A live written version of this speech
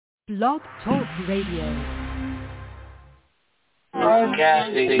Blog Talk Radio.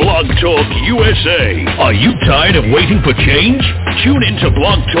 Blog Talk USA. Are you tired of waiting for change? Tune into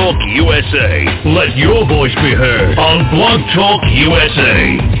Blog Talk USA. Let your voice be heard on Blog Talk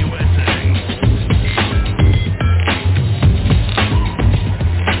USA.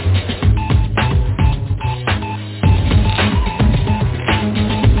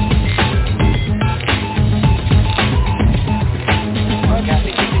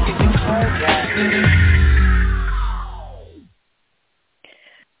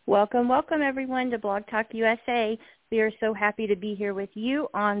 Welcome everyone to Blog Talk USA. We are so happy to be here with you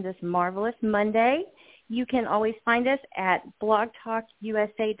on this marvelous Monday. You can always find us at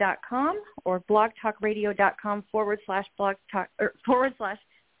blogtalkusa.com or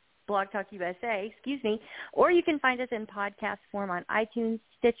blogtalkradio.com/blogtalkusa, or you can find us in podcast form on iTunes,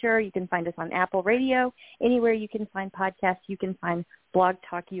 Stitcher. You can find us on Apple Radio. Anywhere you can find podcasts, you can find Blog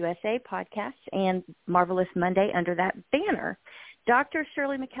Talk USA podcasts and Marvelous Monday under that banner. Dr.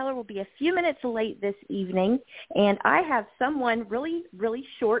 Shirley McKellar will be a few minutes late this evening, and I have someone really, really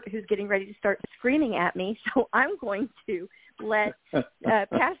short who's getting ready to start screaming at me, so I'm going to let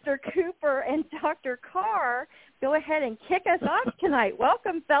Pastor Cooper and Dr. Carr go ahead and kick us off tonight.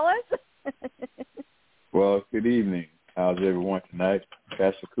 Welcome, fellas. Well, good evening. How's everyone tonight?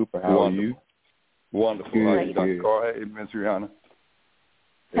 Pastor Cooper, how are you? Wonderful. Good, How are you, Dr. good. Carr? Hey, Ms. Rihanna.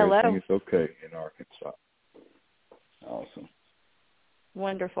 Hello. Everything is okay in Arkansas. Awesome.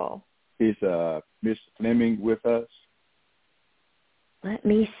 Wonderful. Is Miss Fleming with us? Let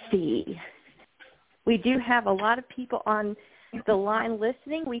me see. We do have a lot of people on the line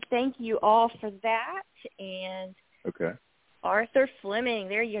listening. We thank you all for that. And Okay. Arthur Fleming,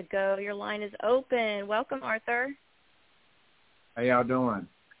 there you go. Your line is open. Welcome, Arthur. How y'all doing?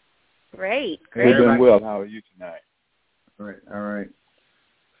 Great. We're doing well. How are you tonight? All right.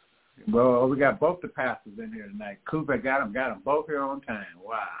 Well, we got both the pastors in here tonight. Cooper got them both here on time.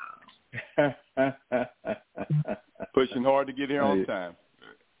 Wow. Pushing hard to get here on time.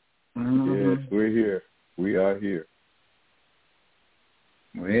 Mm-hmm. Yes, we're here. We are here.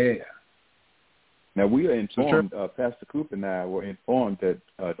 Yeah. Now, we are informed, Pastor Cooper and I were informed that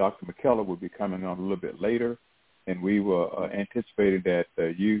Dr. McKellar will be coming on a little bit later, and we were anticipating that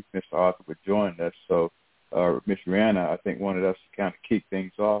you, Mr. Arthur, would join us. So, Ms. Rihanna, I think, wanted us to kind of kick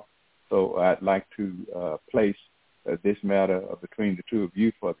things off. So I'd like to place this matter between the two of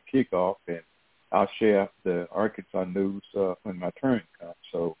you for the kickoff, and I'll share the Arkansas news when my turn comes.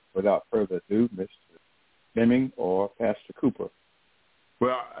 So without further ado, Mr. Fleming or Pastor Cooper.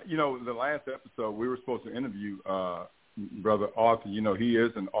 Well, the last episode we were supposed to interview Brother Arthur. He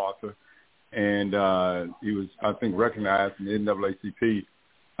is an author, and he was, I think, recognized in the NAACP.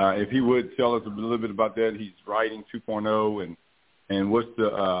 If he would tell us a little bit about that, he's writing 2.0 and what's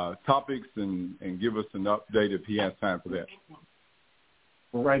the topics, and give us an update if he has time for that.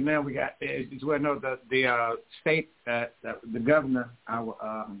 Well, right now we got, as you well know, the state, the governor,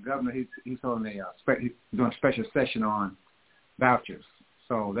 our governor, he's on he's doing a special session on vouchers.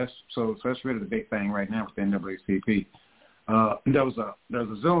 So that's really the big thing right now with the NAACP. There was a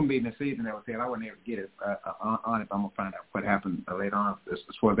Zoom meeting this evening that was held. I wasn't able to get it on it. But I'm gonna find out what happened later on as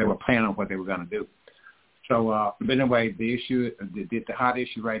far as they were planning on what they were gonna do. So, but anyway, the hot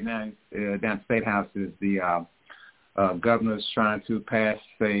issue right now down at the State House is the governor's trying to pass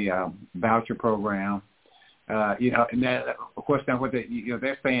a voucher program. And that, of course, now what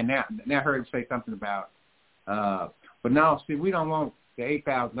they're saying now. Now I heard him say something about, but now see, we don't want the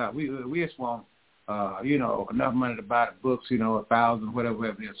 $8,000. We just want enough money to buy the books, 1,000, whatever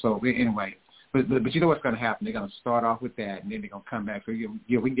it is. So anyway, but you know what's going to happen? They're going to start off with that, and then they're going to come back. So we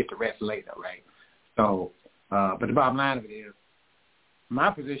can get the rest later, right? So, but the bottom line of it is, my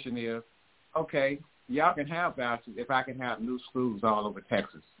position is, okay, y'all can have vouchers if I can have new schools all over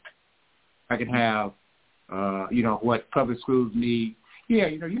Texas. I can have, what public schools need. Yeah,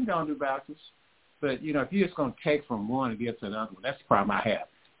 you can go and do vouchers, but if you're just going to take from one and give to another one, that's the problem I have.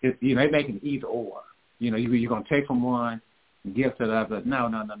 They're making it either or. You're going to take from one and give to the other. No.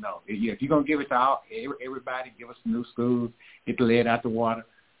 If you're going to give it to everybody, give us some new schools, get the lead out the water.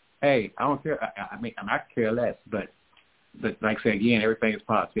 Hey, I don't care. I care less. But like I said again, everything is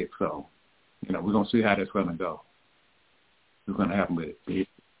politics. So, we're going to see how that's going to go. What's going to happen with it.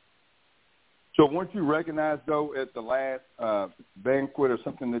 So weren't you recognized, though, at the last banquet or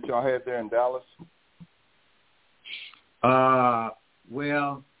something that y'all had there in Dallas?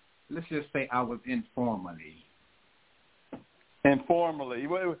 Well, let's just say I was informally. Informally?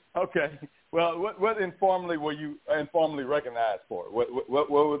 Okay. Well, what informally were you recognized for? What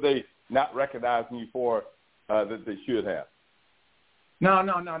were they not recognizing you for that they should have? No.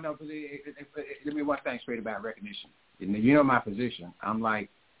 Let me one thing straight about recognition. You know my position. I'm like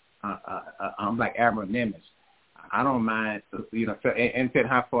Admiral Nimitz. I don't mind, and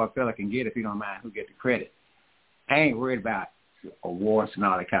how far a fella can get if you don't mind who gets the credit. I ain't worried about awards and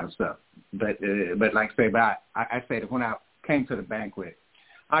all that kind of stuff. But like I say, I say that when I came to the banquet,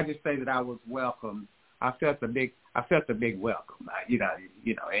 I just say that I was welcomed. I felt a big welcome. And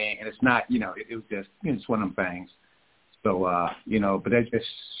it's not, it was just, it's one of them things. So, but that just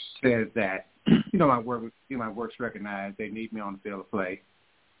says that, my work's recognized. They need me on the field of play.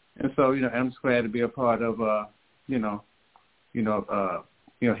 And so, I'm just glad to be a part of,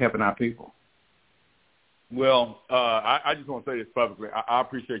 helping our people. Well, I just want to say this publicly. I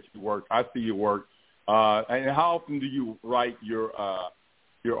appreciate your work. I see your work. And how often do you write your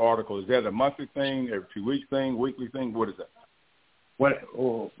article? Is that a monthly thing, every 2 weeks thing, weekly thing? What is that?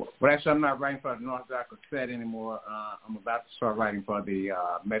 Well, actually, I'm not writing for the North Dakota Set anymore. I'm about to start writing for the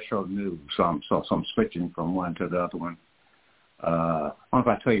Metro News, so I'm switching from one to the other one. I don't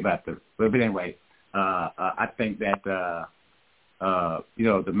know if I tell you about but anyway, I think that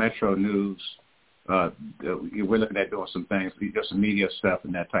the Metro News, we're looking at doing some things, just some media stuff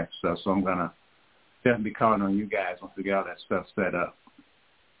and that type of stuff. So I'm gonna definitely be calling on you guys once we get all that stuff set up.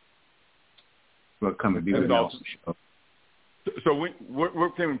 We'll come and be with us. So where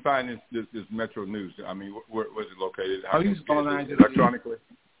can we find this Metro News? I mean, where's it located? You just go online electronically.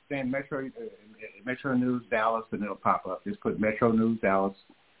 Saying Metro News Dallas, and it'll pop up. Just put Metro News Dallas,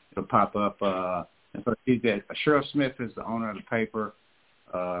 it'll pop up. And so Cheryl Smith is the owner of the paper.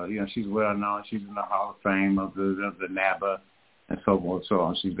 She's well known. She's in the Hall of Fame of the NABA and so forth. So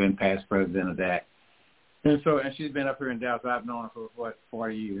on. She's been past president of that. And she's been up here in Dallas. I've known her for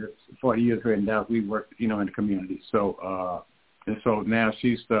 40 years. 40 years here in Dallas. We worked, in the community. So now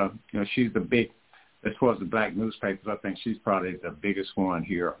she's the big, as far as the black newspapers. I think she's probably the biggest one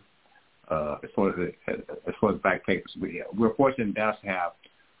here. As far as black papers, we're fortunate in Dallas to have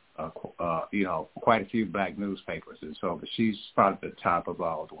quite a few black newspapers, and so but she's probably the top of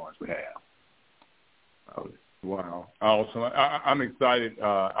all the ones we have. Wow, awesome! I'm excited.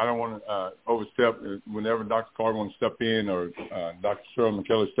 I don't want to overstep whenever Dr. Carter wants to step in or Dr. Shirley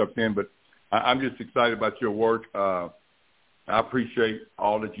McKellar steps in, but I'm just excited about your work. I appreciate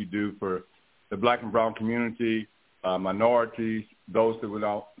all that you do for the black and brown community, minorities, those that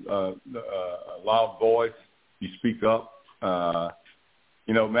without loud voice. You speak up.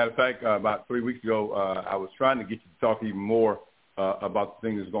 Matter of fact, about 3 weeks ago, I was trying to get you to talk even more about the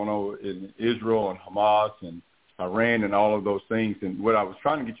things that's going on in Israel and Hamas and Iran and all of those things. And what I was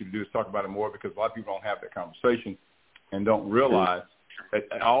trying to get you to do is talk about it more because a lot of people don't have that conversation and don't realize that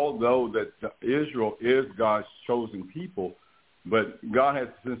although that Israel is God's chosen people, but God has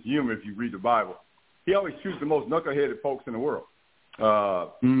a sense of humor if you read the Bible. He always chooses the most knuckleheaded folks in the world.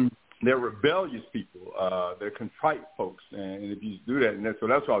 They're rebellious people. They're contrite folks. And if you do that, so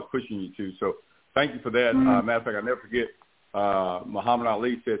that's what I was pushing you to. So thank you for that. Matter of fact, I'll never forget Muhammad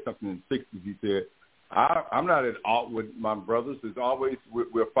Ali said something in the 60s. He said, I'm not at odds with my brothers. It's always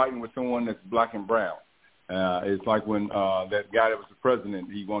we're fighting with someone that's black and brown. It's like when that guy that was the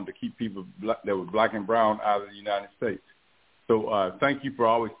president, he wanted to keep people that were black and brown out of the United States. So thank you for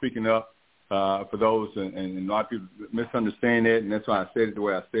always speaking up for those, and a lot of people misunderstand it, and that's why I said it the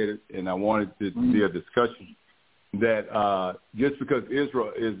way I said it, and I wanted to be a discussion that just because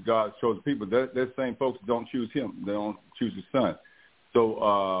Israel is God's chosen people, that same folks don't choose him. They don't choose his son.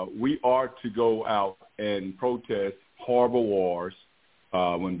 So we are to go out and protest horrible wars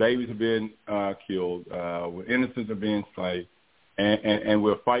when babies have been killed, when innocents are being enslaved, and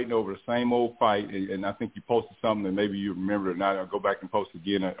we're fighting over the same old fight. And I think you posted something, and maybe you remember it. Now I'll go back and post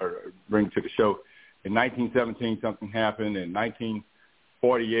again or bring it to the show. In 1917, something happened. In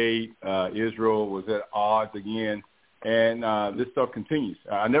 1948, Israel was at odds again. And this stuff continues.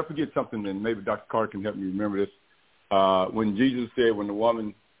 I never forget something, and maybe Dr. Carter can help me remember this. When Jesus said when the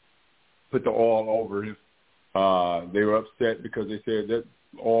woman put the oil over him, they were upset because they said that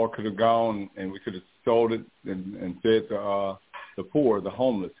oil could have gone and we could have sold it and fed the poor, the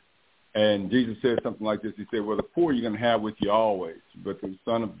homeless. And Jesus said something like this. He said, well, the poor you're going to have with you always, but the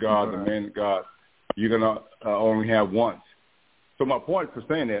Son of God, the man of God, you're going to only have once. So my point for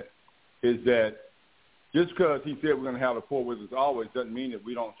saying that is that just because he said we're going to have the poor with us always doesn't mean that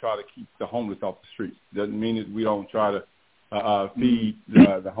we don't try to keep the homeless off the streets. Doesn't mean that we don't try to feed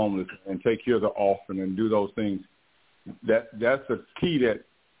the homeless and take care of the orphan and do those things. That's a key that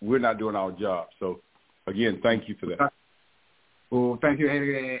we're not doing our job. So, again, thank you for that. Well, thank you.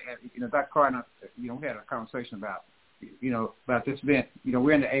 Dr. Carter, we had a conversation about this event.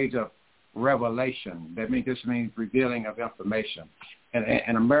 We're in the age of revelation. This means revealing of information.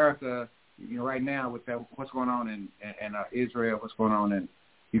 and America, right now with what's going on in Israel, what's going on in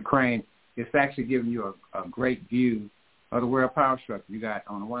Ukraine, it's actually giving you a great view of the world power structure. You got,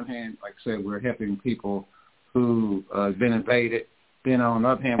 on the one hand, like I said, we're helping people who have been invaded. Then on the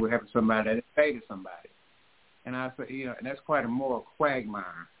other hand, we're helping somebody that invaded somebody. And I say, and that's quite a moral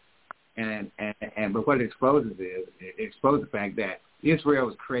quagmire. But what it exposes is, it exposes the fact that Israel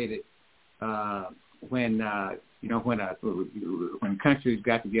was created when countries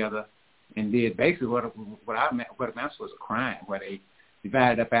got together and did basically what amounts was a crime, where they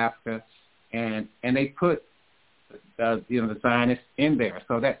divided up Africa and they put the Zionists in there.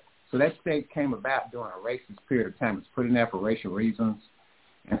 So that state came about during a racist period of time. It's put in there for racial reasons,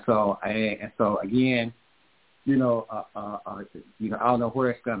 and so again, I don't know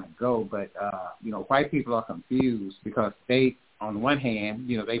where it's going to go, but white people are confused because they, on the one hand,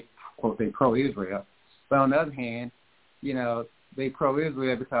 they quote they pro-Israel, but on the other hand, they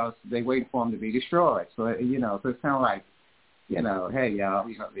pro-Israel because they waiting for them to be destroyed. So so it's kind of like, hey y'all,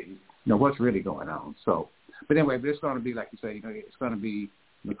 what's really going on. So, but anyway, but it's going to be like you say, it's going to be.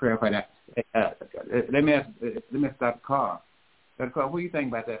 Let me clarify that. Let me ask Dr. Carr. Dr. Carr, what do you think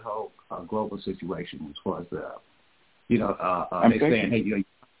about that whole global situation as far as they're saying, hey,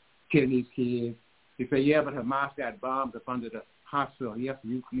 killing these kids. They say, yeah, but Hamas got bombed up under the hospital. Yes,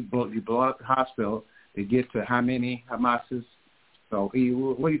 you blow up the hospital to get to how many Hamases. So, what do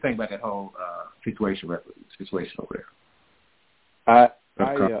you think about that whole situation over there?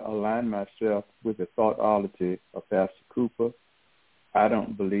 I align myself with the thoughtology of Pastor Cooper. I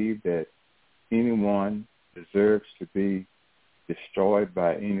don't believe that anyone deserves to be destroyed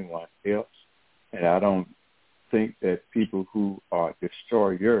by anyone else, and I don't think that people who are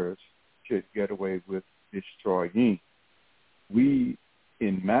destroyers should get away with destroying. We,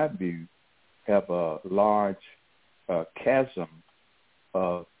 in my view, have a large chasm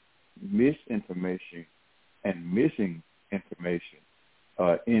of misinformation and missing information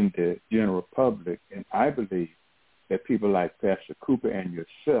in the general public, and I believe that people like Pastor Cooper and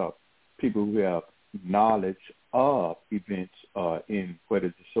yourself, people who have knowledge of events in what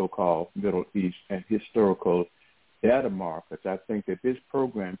is the so-called Middle East and historical data markers, I think that this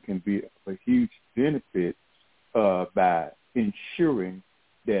program can be of a huge benefit by ensuring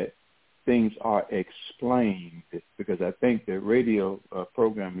that things are explained, because I think the radio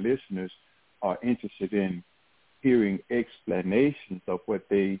program listeners are interested in hearing explanations of what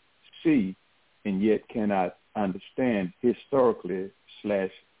they see and yet cannot understand historically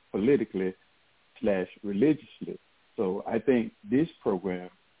 / politically / religiously. So I think this program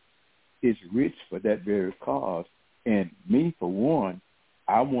is rich for that very cause. And me, for one,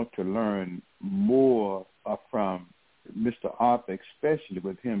 I want to learn more from Mr. Arthur, especially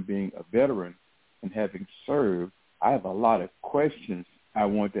with him being a veteran and having served. I have a lot of questions I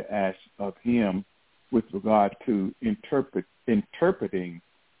want to ask of him with regard to interpreting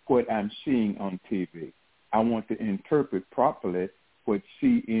what I'm seeing on TV. I want to interpret properly what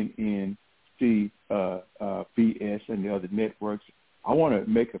CNN, BS, and the other networks. I want to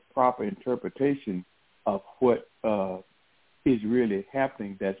make a proper interpretation of what is really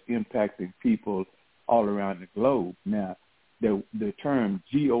happening that's impacting people all around the globe. Now, the term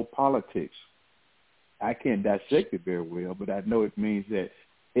geopolitics, I can't dissect it very well, but I know it means that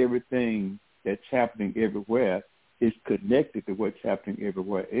everything that's happening everywhere is connected to what's happening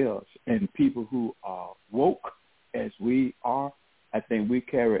everywhere else. And people who are woke, as we are, I think we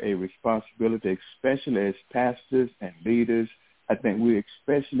carry a responsibility, especially as pastors and leaders. I think we're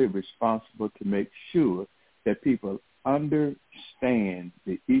especially responsible to make sure that people understand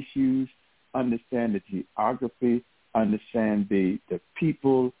the issues, understand the geography, understand the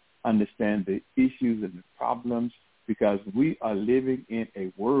people, understand the issues and the problems, because we are living in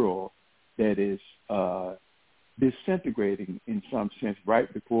a world that is disintegrating in some sense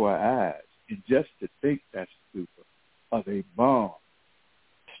right before our eyes. And just to think, Pastor Cooper, of a bomb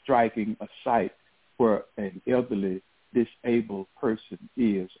striking a site where an elderly disabled person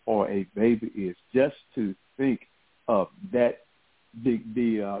is or a baby is, just to think of that,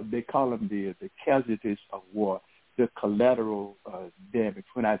 they call them the casualties of war, the collateral damage.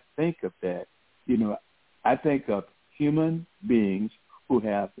 When I think of that, I think of human beings who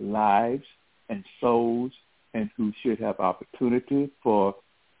have lives and souls and who should have opportunity for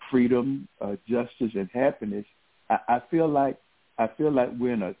freedom, justice, and happiness. I feel like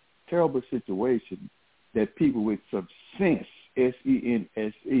we're in a terrible situation that people with some sense,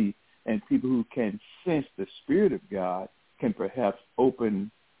 S-E-N-S-E, and people who can sense the Spirit of God can perhaps open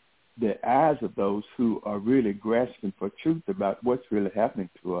the eyes of those who are really grasping for truth about what's really happening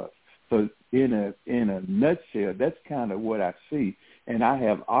to us. So in a nutshell, that's kind of what I see. And I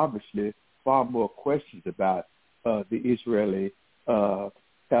have obviously far more questions about the Israeli,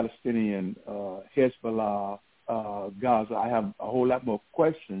 Palestinian, Hezbollah, Gaza. I have a whole lot more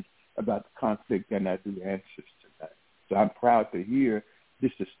questions about the conflict than I do answers to that. So I'm proud to hear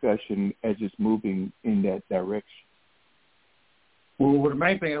this discussion as it's moving in that direction. Well, the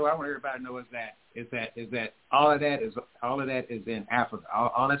main thing I want everybody to know is that all of that is in Africa.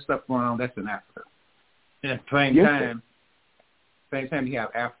 All that stuff going on, that's in Africa. And at the same time, you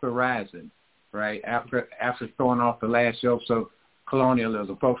have Africa rising, right? Africa's throwing off the last yokes of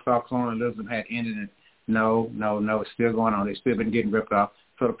colonialism. Folks thought colonialism had ended, and no, it's still going on. They've still been getting ripped off.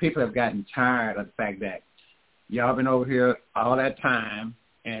 So the people have gotten tired of the fact that y'all been over here all that time,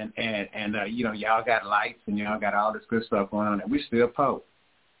 and y'all got lights and y'all got all this good stuff going on, and we still poor.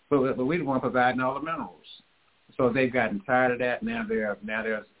 But we the one providing all the minerals. So they've gotten tired of that. Now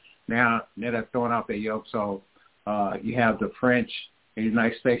they're throwing off their yoke. So you have the French in the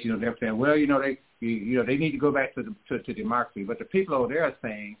United States. They're saying, well, they need to go back to democracy. But the people over there are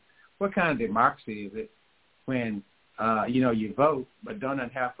saying, what kind of democracy is it when you vote, but don't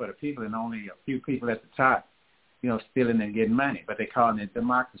have for the people and only a few people at the top, stealing and getting money, but they're calling it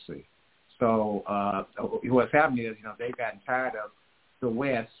democracy. So what's happening is, they've gotten tired of the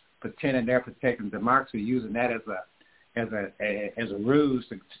West pretending they're protecting democracy, using that as a ruse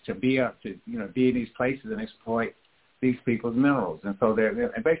to be in these places and exploit these people's minerals. And so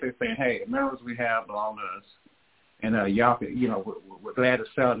they're basically saying, hey, the minerals we have belong to us, and y'all, we're glad to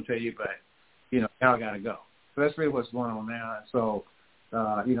sell them to you, but y'all got to go. So that's really what's going on now. And so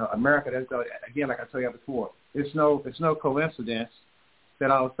America, again, like I told you before, it's no coincidence that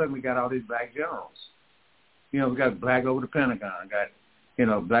all of a sudden we got all these black generals. We got black over the Pentagon, got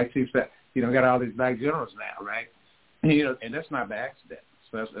black chiefs, got all these black generals now, right? And that's not by accident.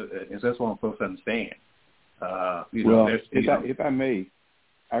 So that's what I'm supposed to understand. If I may,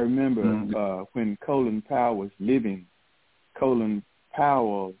 I remember when Colin Powell was living. Colin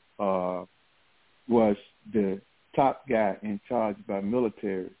Powell was the top guy in charge of our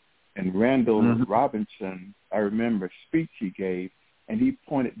military. And Randall Robinson, I remember a speech he gave, and he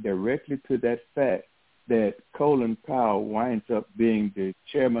pointed directly to that fact that Colin Powell winds up being the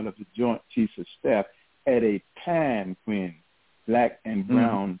chairman of the Joint Chiefs of Staff at a time when black and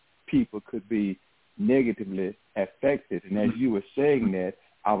brown people could be negatively affected. And as you were saying that,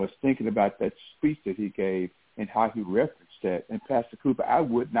 I was thinking about that speech that he gave and how he referenced that. And Pastor Cooper, I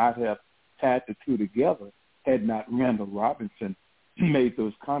would not have tied the two together had not Randall Robinson made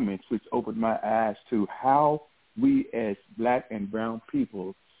those comments, which opened my eyes to how we as black and brown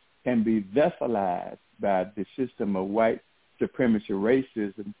people can be vesselized by the system of white supremacy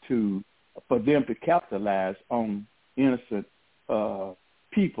racism for them to capitalize on innocent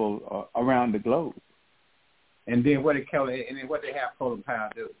people around the globe. And then what they have Colin Powell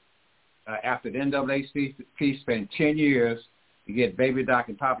do? After the NAACP spent 10 years to get Baby Doc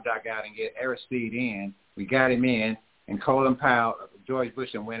and Papa Doc out and get Aristide in, we got him in, and Colin Powell, George Bush,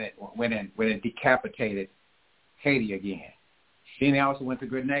 and went and decapitated Haiti again. Then they also went to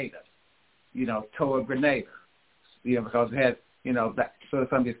Grenada, tore a Grenada, because it had, so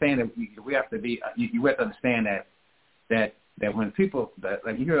somebody's saying that we have to be, you have to understand that when people,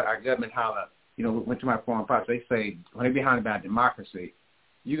 like you hear our government holler, went to my foreign policy, they say, when they be hollering about democracy,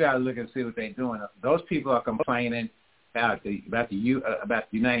 you got to look and see what they're doing. Those people are complaining about the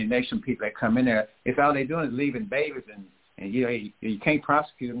United Nations people that come in there. It's all they're doing is leaving babies, and you can't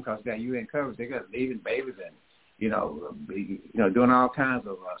prosecute them because they got UN coverage. They got leaving babies and doing all kinds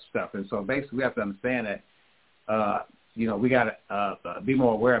of stuff. And so basically, we have to understand that we got to be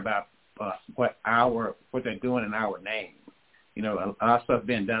more aware about what they're doing in our name. A lot of stuff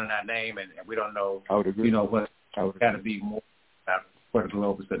being done in our name, and we don't know. I would agree. What got to be more about where the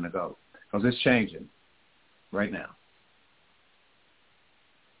globe is going to go, because it's changing right now.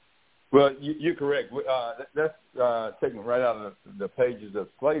 Well, you're correct. That's taken right out of the pages of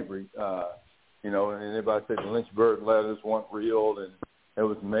slavery. And everybody said the Lynchburg letters weren't real and it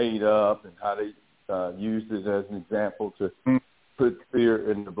was made up, and how they used it as an example to put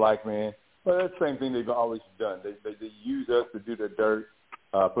fear in the black man. Well, that's the same thing they've always done. They use us to do their dirt,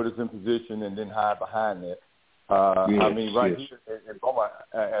 put us in position, and then hide behind that. Here in Beaumont,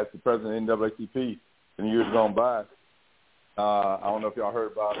 as the president of NAACP in years gone by, I don't know if y'all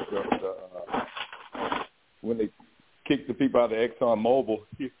heard about it, when they kicked the people out of Exxon Mobil,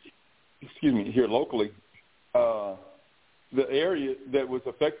 here locally, the area that was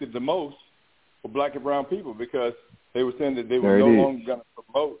affected the most were black and brown people, because they were saying that they were no longer going to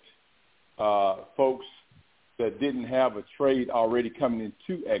promote folks that didn't have a trade already coming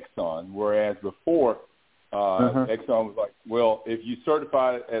into Exxon, whereas before Exxon was like, well, if you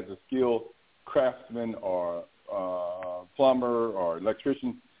certify it as a skilled craftsman or plumber or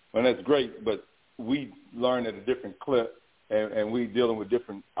electrician, well, that's great, but we learn at a different clip, and we dealing with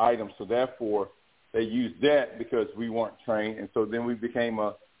different items, so therefore they used that because we weren't trained, and so then we became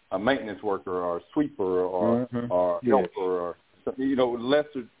a maintenance worker or a sweeper or helper or something,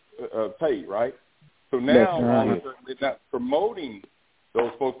 lesser paid, right? So now all of a sudden they're not promoting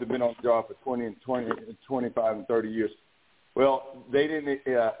those folks that have been on the job for 25 and 30 years. Well, they didn't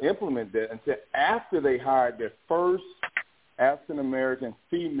implement that until after they hired their first African-American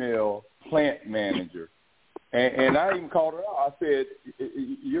female plant manager. And I even called her out. I said,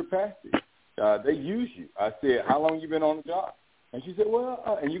 you're past it. They use you. I said, how long you been on the job? And she said,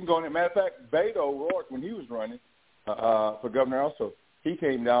 well, and you can go in there. Matter of fact, Beto O'Rourke, when he was running for governor also, he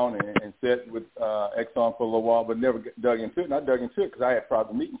came down and sat with Exxon for a little while, but never dug into it. And I dug into it because I had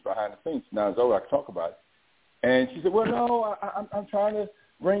private meetings behind the scenes. Now it's over, I can talk about it. And she said, well, no, I'm trying to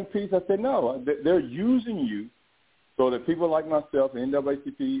bring peace. I said, no, they're using you so that people like myself, the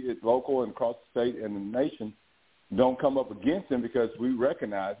NAACP, is local and across the state and the nation, don't come up against them because we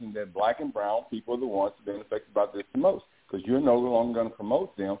recognizing that black and brown people are the ones that have been affected by this the most, because you're no longer going to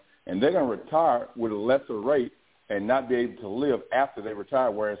promote them, and they're going to retire with a lesser rate and not be able to live after they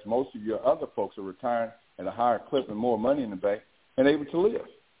retire, whereas most of your other folks are retiring at a higher clip and more money in the bank and able to live.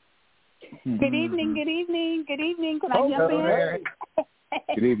 Good evening, good evening, good evening. Can I jump in?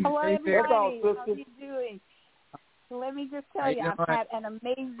 Good evening. Hello, Hey, everybody. How are you doing? Let me just tell you, I've had an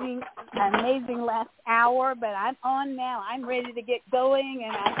amazing last hour, but I'm on now. I'm ready to get going,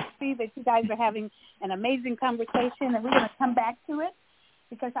 and I see that you guys are having an amazing conversation, and we're going to come back to it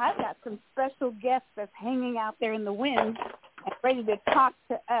because I've got some special guests that's hanging out there in the wind and ready to talk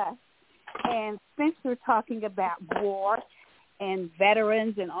to us. And since we're talking about war and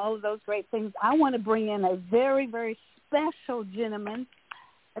veterans and all of those great things, I want to bring in a very, very special gentleman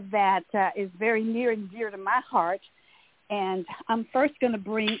that is very near and dear to my heart. And I'm first going to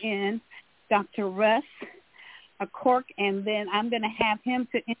bring in Dr. Russ Cork, and then I'm going to have him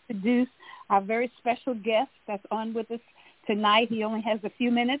to introduce our very special guest that's on with us tonight. He only has a few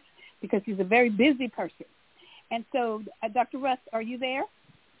minutes because he's a very busy person. And so, Dr. Russ, are you there?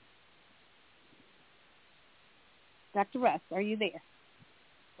 Dr. Russ, are you there?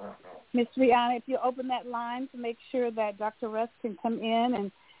 Ms. Rihanna, if you open that line to make sure that Dr. Russ can come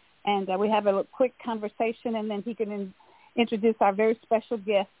in and we have a quick conversation, and then he can introduce our very special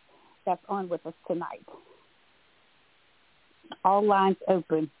guest that's on with us tonight. All lines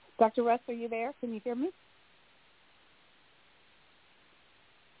open. Dr. Russ, are you there? Can you hear me?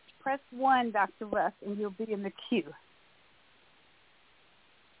 Press 1, Dr. Russ, and you'll be in the queue.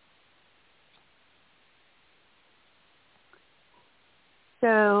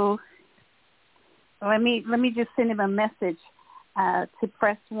 So let me just send him a message to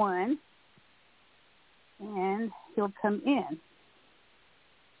press 1, and he'll come in.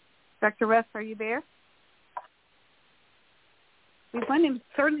 Dr. Russ, are you there? We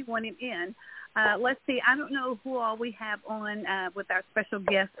certainly want him in. Let's see. I don't know who all we have on with our special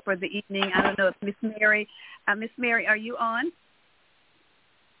guest for the evening. I don't know if Miss Mary. Miss Mary, are you on?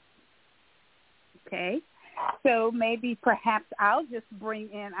 Okay. So maybe perhaps I'll just bring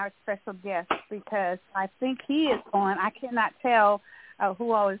in our special guest because I think he is on. I cannot tell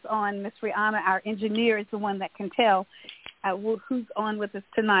who all is on. Miss Rihanna, our engineer, is the one that can tell who's on with us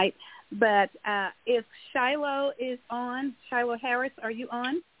tonight. But if Shiloh is on, Shiloh Harris, are you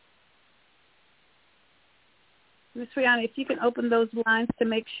on? Miss Rihanna, if you can open those lines to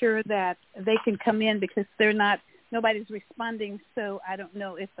make sure that they can come in because nobody's responding, so I don't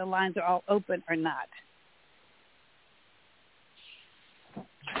know if the lines are all open or not.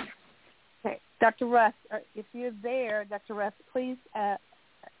 Okay, Dr. Russ, if you're there, Dr. Russ, please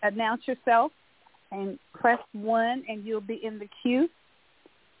announce yourself and press 1 and you'll be in the queue.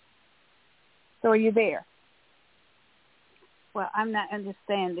 So are you there? Well, I'm not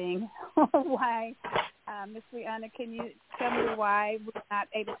understanding why. Ms. Rihanna, can you tell me why we're not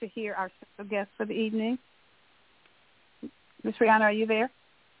able to hear our special guest for the evening? Ms. Rihanna, are you there?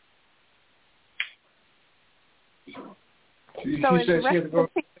 She said she had to go.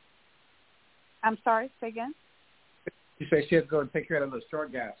 I'm sorry, say again? She said she had to go and take care of that little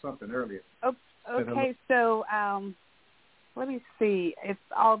short guy or something earlier. Okay, so let me see if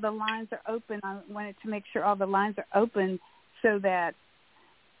all the lines are open. I wanted to make sure all the lines are open so that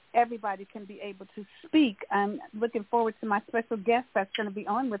everybody can be able to speak. I'm looking forward to my special guest that's going to be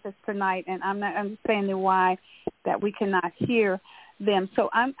on with us tonight, and I'm not understanding why that we cannot hear them. So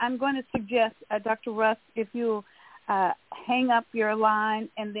I'm going to suggest, Dr. Russ, if you'll hang up your line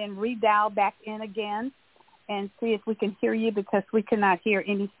and then redial back in again and see if we can hear you, because we cannot hear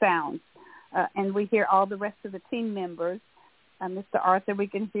any sounds. And we hear all the rest of the team members. Mr. Arthur we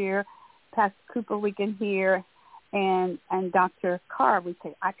can hear, Pastor Cooper we can hear, and Dr. Carr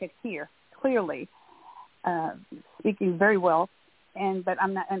I could hear clearly, speaking very well. But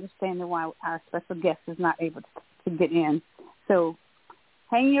I'm not understanding why our special guest is not able to get in. So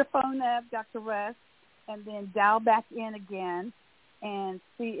hang your phone up, Dr. Russ, and then dial back in again and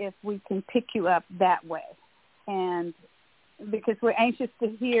see if we can pick you up that way. And because we're anxious to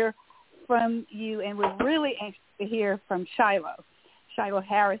hear from you, and we're really anxious to hear from Shiloh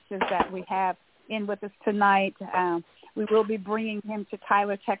Harris is that we have in with us tonight. We will be bringing him to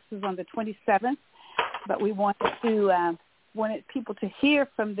Tyler, Texas on the 27th, but we wanted people to hear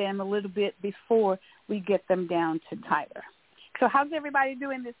from them a little bit before we get them down to Tyler. So how's everybody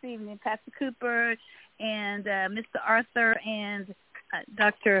doing this evening? Pastor Cooper and Mr. Arthur and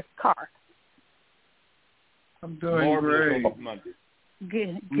Dr. Carr. I'm doing great.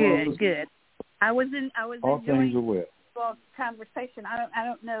 Good. I was enjoying the conversation. I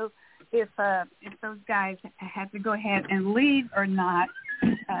don't know if those guys had to go ahead and leave or not.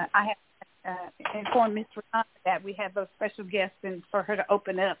 I have informed Ms. Renata that we have those special guests and for her to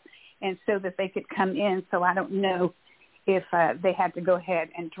open up and so that they could come in. So I don't know if they had to go ahead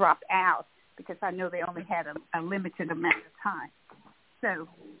and drop out, because I know they only had a limited amount of time. So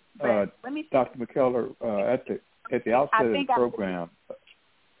let me. Dr. McKellar, at the outset of the program.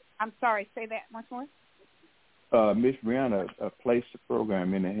 I'm sorry, say that once more. Ms. Brianna placed the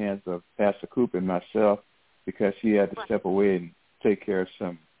program in the hands of Pastor Cooper and myself because she had to step away and take care of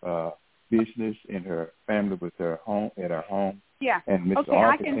some business in her family at her home. Yeah. And Mr.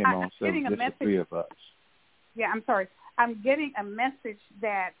 Arthur came on, so just the three of us. Yeah, I'm sorry. I'm getting a message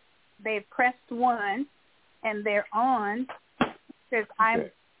that they've pressed 1 and they're on. Because I'm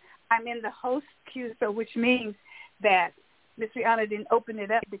in the host queue, so which means that Ms. Rihanna didn't open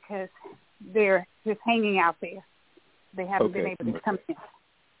it up because they're just hanging out there. They haven't been able to come in.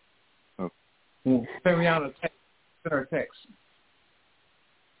 Okay. Rihanna, send her a text.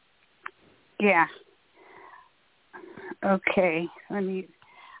 Yeah. Okay. I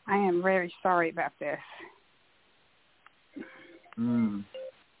am very sorry about this.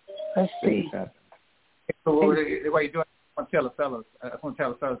 Let's see. So the way you do it, I want to tell the fellas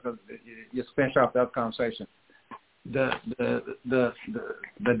because you finish off the other conversation. The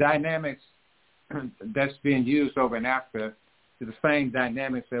dynamics that's being used over in Africa is the same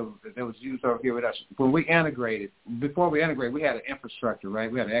dynamics that was used over here with us. When we integrated, before we integrated, we had an infrastructure,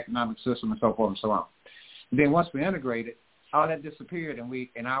 right? We had an economic system and so forth and so on. And then once we integrated, all that disappeared,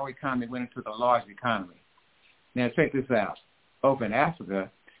 and our economy went into the large economy. Now check this out. Over in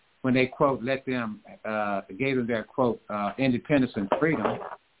Africa, when they, quote, gave them their, quote, independence and freedom,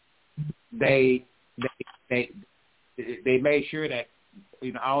 they made sure that,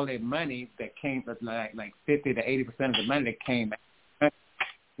 all their money that came, like 50 to 80% of the money that came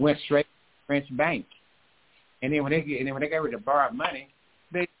went straight to the French bank. And then when they got ready to borrow money,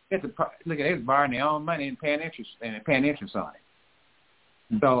 they was borrowing their own money and paying interest on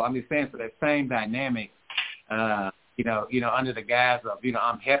it. So I'm just saying, for that same dynamic, under the guise of,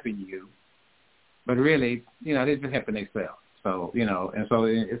 I'm helping you, but really, they're just helping themselves. So, and so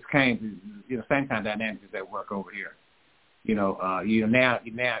it's same kind of dynamics that work over here. Now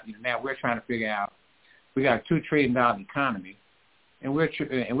we're trying to figure out, we got a $2 trillion economy, and we're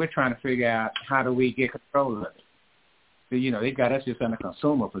trying to figure out how do we get control of it. So, they got us just in a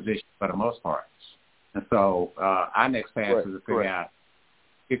consumer position for the most part. And so our next task is to figure out,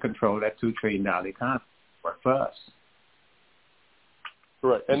 get control of that $2 trillion economy. Work for us.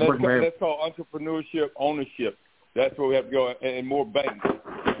 Correct. And that's called entrepreneurship, ownership. That's where we have to go, and more banks,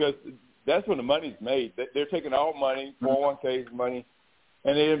 because that's when the money's made. They're taking our money, 401ks money,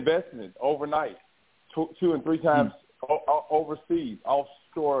 and they're investing it overnight, 2 and 3 times overseas,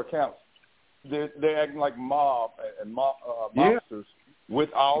 offshore accounts. They're acting like mobsters with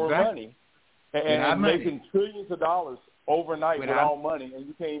our money, and making trillions of dollars overnight with our money, and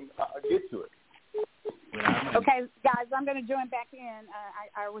you can't get to it. Okay, guys, I'm going to join back in.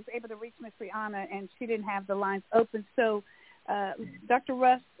 I was able to reach Ms. Rihanna, and she didn't have the lines open. So, Dr.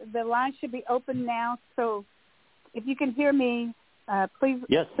 Russ, the line should be open now. So if you can hear me, please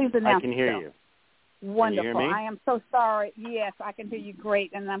announce. I can hear you. Wonderful. Can you hear me? I am so sorry. Yes, I can hear you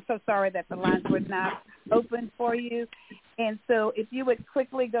great, and I'm so sorry that the lines were not open for you. And so if you would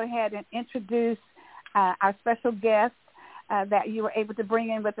quickly go ahead and introduce our special guest that you were able to bring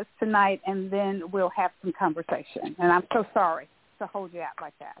in with us tonight, and then we'll have some conversation. And I'm so sorry to hold you out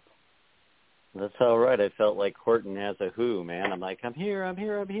like that. That's all right. I felt like Horton as a Who, man. I'm like, I'm here. No one can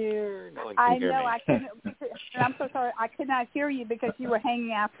hear me. I know. I couldn't. I'm so sorry. I could not hear you because you were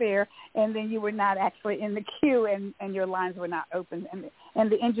hanging out there, and then you were not actually in the queue, and your lines were not open,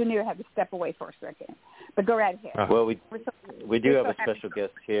 and the engineer had to step away for a second. But go right ahead. Well, we do have a special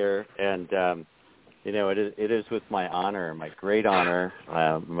guest here, and it is with my honor, my great honor,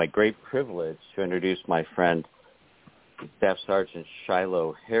 my great privilege to introduce my friend, Staff Sergeant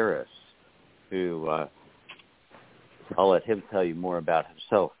Shiloh Harris, who I'll let him tell you more about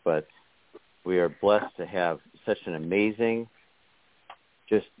himself, but we are blessed to have such an amazing,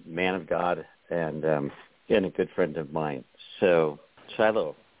 just man of God and a good friend of mine. So,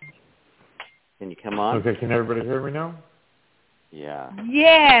 Shiloh, can you come on? Okay, can everybody hear me now? Yeah.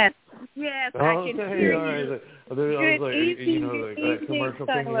 Yes, I can hear you. I was like, that commercial,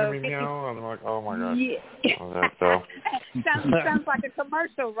 can you hear me now? I'm like, oh my gosh. Yeah. Sounds like a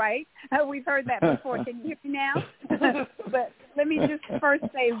commercial, right? We've heard that before. Can you hear me now? But let me just first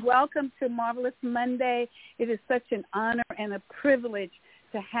say welcome to Marvelous Monday. It is such an honor and a privilege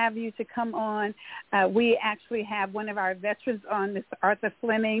to have you to come on. We actually have one of our veterans on, Mr. Arthur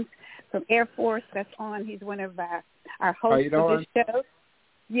Fleming from Air Force, that's on. He's one of our hosts for this show.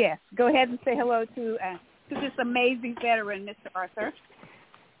 Yes, go ahead and say hello to this amazing veteran, Mr. Arthur.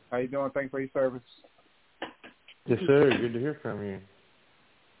 How you doing? Thanks for your service. Yes, sir. Good to hear from you.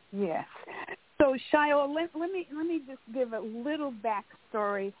 Yes. So, Shiloh, let me just give a little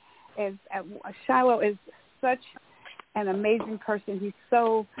backstory. As Shiloh is such an amazing person. He's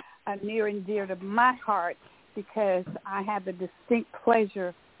so near and dear to my heart because I have the distinct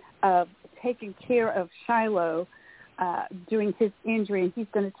pleasure of taking care of Shiloh during his injury, and he's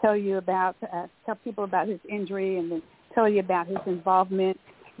going to tell people about his injury, and then tell you about his involvement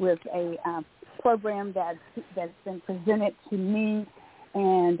with a program that's been presented to me,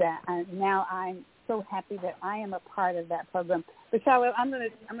 and now I'm so happy that I am a part of that program. But Shiloh, I'm going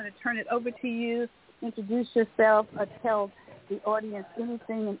to turn it over to you. Introduce yourself, tell the audience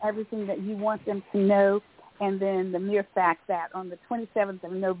anything and everything that you want them to know, and then the mere fact that on the 27th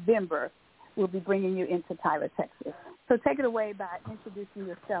of November, we'll be bringing you into Tyler, Texas. So take it away by introducing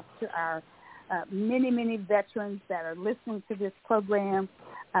yourself to our many, many veterans that are listening to this program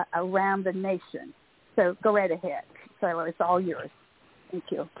around the nation. So go right ahead, Shiloh. It's all yours. Thank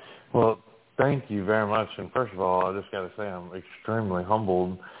you. Well, thank you very much. And first of all, I just got to say I'm extremely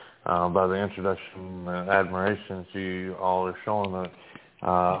humbled by the introduction and admiration that you all are showing. That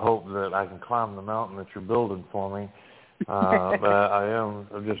hope that I can climb the mountain that you're building for me. But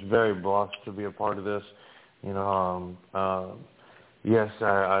I'm just very blessed to be a part of this. Yes,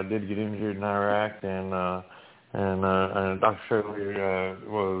 I did get injured in Iraq, and Dr. Shirley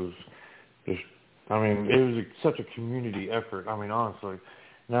was just, it was such a community effort. Honestly.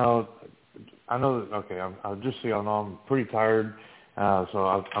 Now, I know that, okay, I'll just so y'all know I'm pretty tired,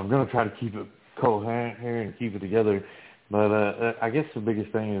 so I'm going to try to keep it coherent here and keep it together. But I guess the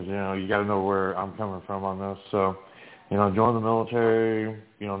biggest thing is, you got to know where I'm coming from on this. So, joined the military,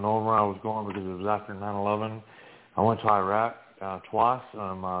 knowing where I was going because it was after 9/11. I went to Iraq twice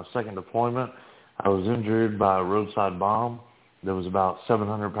on my second deployment. I was injured by a roadside bomb. There was about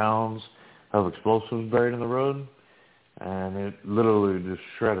 700 pounds of explosives buried in the road, and it literally just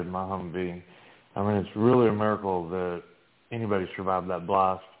shredded my Humvee. It's really a miracle that anybody survived that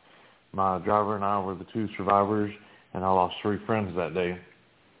blast. My driver and I were the two survivors, and I lost 3 friends that day.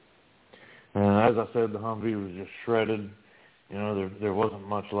 And as I said, the Humvee was just shredded. There wasn't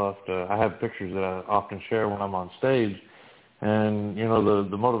much left. I have pictures that I often share when I'm on stage. And,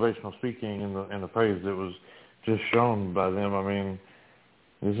 the motivational speaking and the praise that was just shown by them,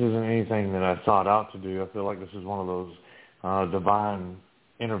 this isn't anything that I sought out to do. I feel like this is one of those divine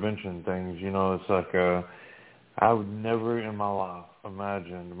intervention things. It's like I would never in my life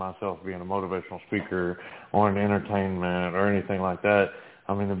imagine myself being a motivational speaker or in entertainment or anything like that.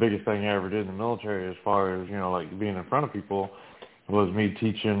 The biggest thing I ever did in the military as far as, like being in front of people was me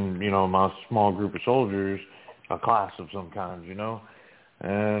teaching, my small group of soldiers a class of some kind,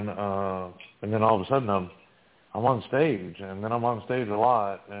 and then all of a sudden I'm on stage, and then I'm on stage a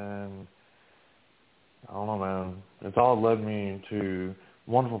lot, and I don't know, man, it's all led me to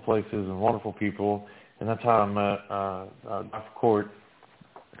wonderful places and wonderful people, and that's how I met Dr. Court.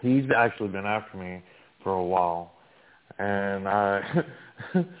 He's actually been after me for a while. And I'm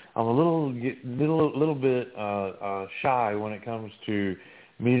a little bit shy when it comes to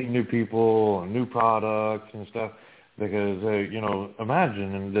meeting new people and new products and stuff because,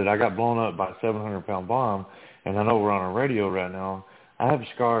 imagine that I got blown up by a 700-pound bomb, and I know we're on a radio right now. I have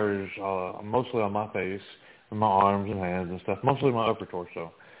scars mostly on my face and my arms and hands and stuff, mostly my upper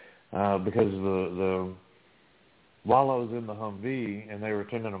torso. because while I was in the Humvee and they were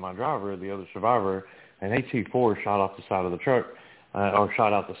attending to my driver, the other survivor, an AT-4 shot off the side of the truck, or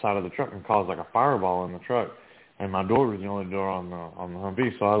shot out the side of the truck and caused like a fireball in the truck. And my door was the only door on the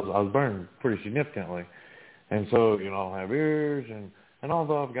Humvee, so I was burned pretty significantly. And so, I don't have ears, and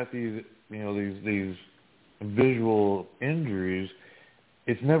although I've got these, these visual injuries,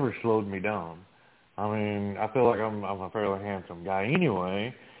 it's never slowed me down. I mean, I feel like I'm a fairly handsome guy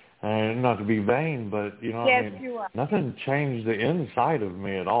anyway, and not to be vain, but yes, you are. Nothing changed the inside of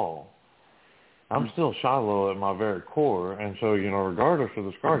me at all. I'm still Shiloh at my very core, and so regardless of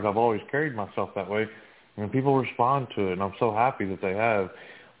the scars, I've always carried myself that way, and people respond to it, and I'm so happy that they have.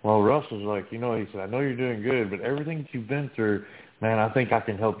 Well, Russ was like, he said, I know you're doing good, but everything that you've been through, man, I think I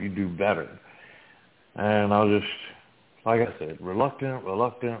can help you do better. And I was just, like I said, reluctant.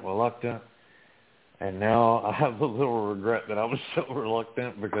 And now I have a little regret that I was so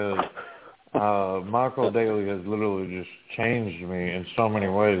reluctant because Michael Daly has literally just changed me in so many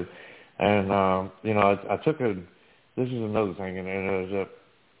ways. And, I took this is another thing, and it is that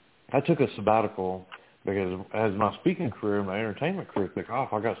I took a sabbatical because as my speaking career, my entertainment career took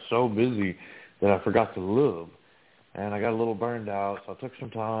off, I got so busy that I forgot to live. And I got a little burned out, so I took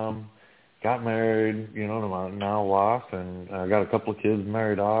some time, got married, to my now wife, and I got a couple of kids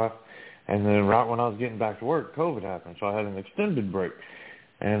married off. And then right when I was getting back to work, COVID happened, so I had an extended break.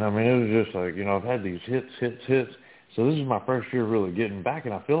 And, it was just like, I've had these hits. So this is my first year really getting back,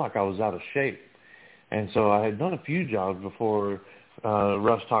 and I feel like I was out of shape. And so I had done a few jobs before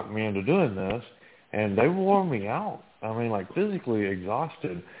Russ talked me into doing this, and they wore me out. Like physically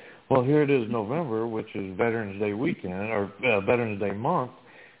exhausted. Well, here it is November, which is Veterans Day weekend, or Veterans Day month.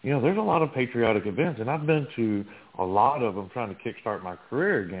 There's a lot of patriotic events, and I've been to a lot of them trying to kickstart my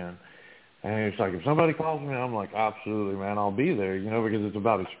career again. And it's like if somebody calls me, I'm like, absolutely, man, I'll be there, because it's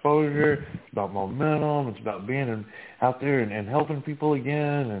about exposure, it's about momentum, it's about being out there and helping people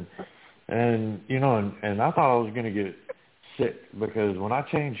again. And I thought I was going to get sick because when I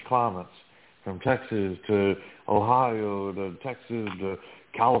changed climates from Texas to Ohio to Texas to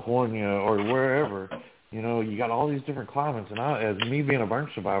California or wherever, you got all these different climates. And as me being a burn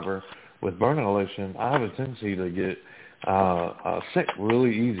survivor with burn inhalation, I have a tendency to get sick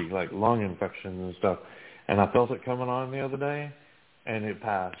really easy, like lung infections and stuff. And I felt it coming on the other day, and it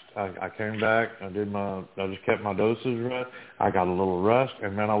passed. I came back, I just kept my doses right. I got a little rest,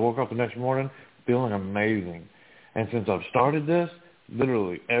 and then I woke up the next morning feeling amazing. And since I've started this,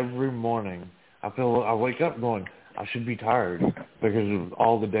 literally every morning, I wake up going, I should be tired because of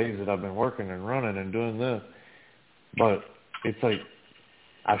all the days that I've been working and running and doing this. But it's like,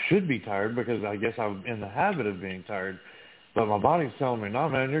 I should be tired because I guess I'm in the habit of being tired. But my body's telling me, no,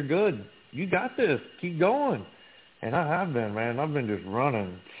 man, you're good. You got this. Keep going. And I have been, man. I've been just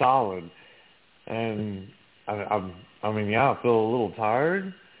running solid. And, I feel a little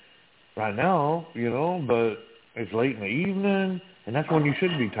tired right now, but it's late in the evening, and that's when you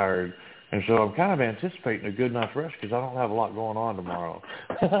should be tired. And so I'm kind of anticipating a good night's rest because I don't have a lot going on tomorrow.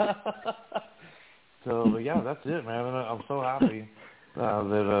 But yeah, that's it, man. And I'm so happy that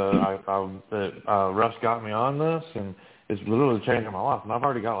Russ got me on this, and it's literally changing my life. And I've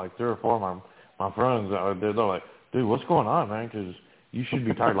already got like 3 or 4 of my friends they're like, dude, what's going on, man? Because you should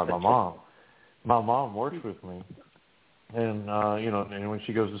be tired like my mom. My mom works with me, and and when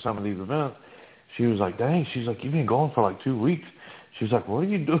she goes to some of these events, she was like, dang, she's like, you've been going for like 2 weeks. She's like, what are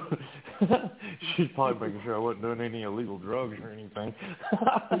you doing? She's probably making sure I wasn't doing any illegal drugs or anything.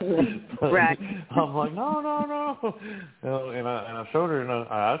 Right. I'm like, no. And I showed her, and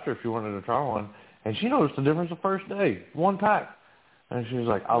I asked her if she wanted to try one, and she noticed the difference the first day, 1 pack. And she was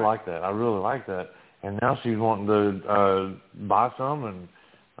like, I like that. I really like that. And now she's wanting to buy some, and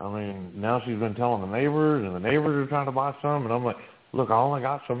now she's been telling the neighbors, and the neighbors are trying to buy some, and I'm like, look, I only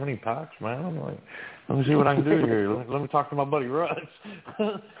got so many packs, man. I'm like, let me see what I can do here. Let me talk to my buddy Russ.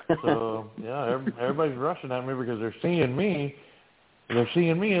 So, yeah, everybody's rushing at me because they're seeing me,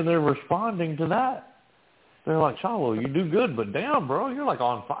 and they're responding to that. They're like, Shiloh, you do good, but damn, bro, you're like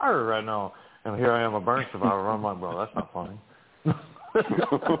on fire right now. And here I am, a burn survivor. I'm like, bro, that's not funny.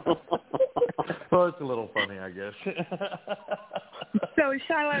 Well, it's a little funny, I guess. So,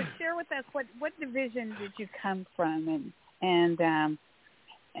 Shiloh, share with us what division did you come from, and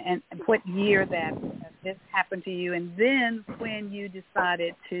what year that this happened to you, and then when you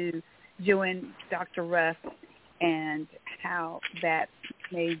decided to join Dr. Russ, and how that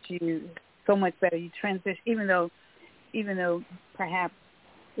made you so much better. You transition, even though perhaps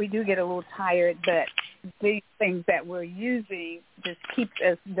we do get a little tired, but these things that we're using just keeps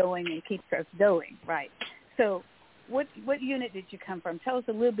us going and keeps us going, right? So what unit did you come from? Tell us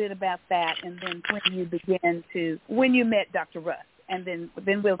a little bit about that, and then when you met Dr. Russ, and then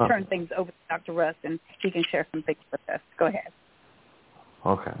we'll turn things over to Dr. Russ, and he can share some things with us. Go ahead.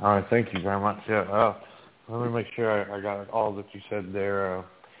 Okay. All right. Thank you very much. Yeah. Let me make sure I got all that you said there.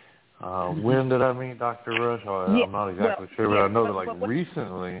 When did I meet Dr. Rush? I'm not exactly sure, but I know that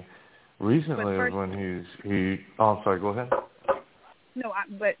recently is when he. Oh, I'm sorry. Go ahead. No,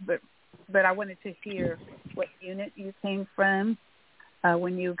 but I wanted to hear what unit you came from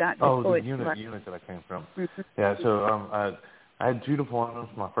when you got deployed. Oh, the unit that I came from. Mm-hmm. Yeah. So I had 2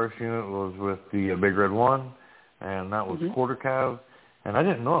 deployments. My first unit was with the Big Red 1, and that was quarter cav. And I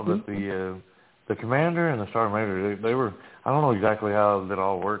didn't know it, but the commander and the sergeant major, they were, I don't know exactly how it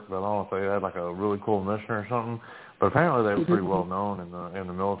all worked, but I don't know if they had like a really cool mission or something. But apparently they were pretty well known in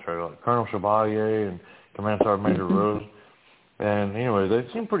the military, like Colonel Chevalier and Command Sergeant Major Rose. And anyway, they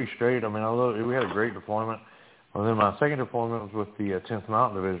seemed pretty straight. I mean, although we had a great deployment. Well, then my second deployment was with the 10th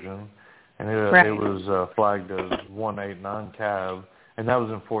Mountain Division, and it was flagged as 189 Cav, and that was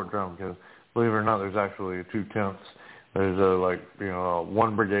in Fort Drum because, believe it or not, there's actually 2 10ths. There's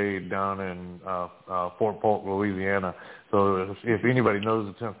one brigade down in Fort Polk, Louisiana. So if anybody knows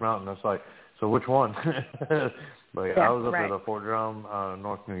the 10th Mountain, it's like, so which one? But yeah, I was up at Fort Drum,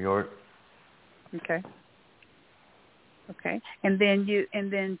 North New York. Okay. And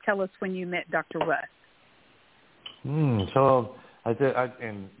then tell us when you met Dr. Russ. So I did,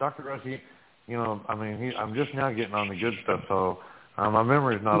 and Dr. Russ, I'm just now getting on the good stuff, so my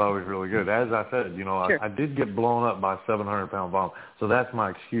memory is not always really good. As I said, I did get blown up by a 700-pound bomb, so that's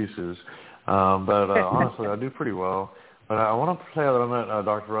my excuses. But honestly, I do pretty well. But I want to say that I met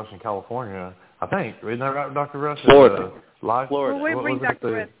Dr. Russ in California, I think. Isn't that right, Dr. Russ? Florida. Florida. Well, we'll bring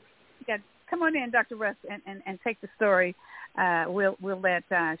Dr. Russ. Yeah, come on in, Dr. Russ, and take the story. We'll let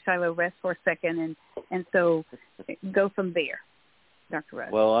Shiloh rest for a second, and so go from there, Dr.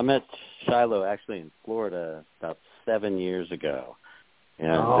 Russ. Well, I met Shiloh actually in Florida about 7 years ago. And,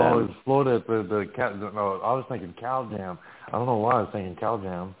 it was Florida. I was thinking Cal Jam. I don't know why I was thinking Cal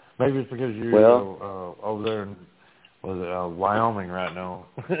Jam. Maybe it's because you're over there in Wyoming right now.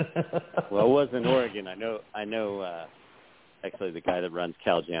 Well, it was in Oregon. I know. Actually, the guy that runs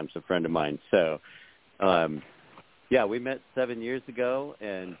Cal Jam's a friend of mine. So, we met 7 years ago,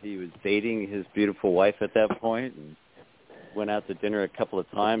 and he was dating his beautiful wife at that point, and went out to dinner a couple of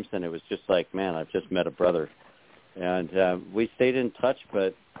times, and it was just like, man, I've just met a brother. And we stayed in touch,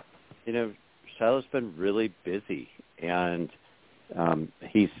 but, Shiloh's been really busy, and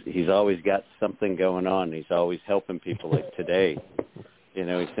he's always got something going on. He's always helping people. Like today, he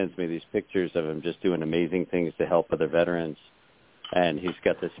sends me these pictures of him just doing amazing things to help other veterans, and he's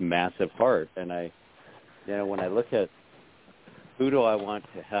got this massive heart. And when I look at who do I want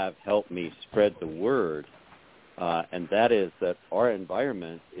to have help me spread the word, and that is that our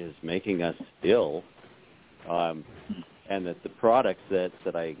environment is making us ill, and that the products that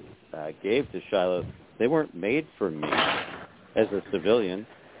I gave to Shiloh, they weren't made for me as a civilian.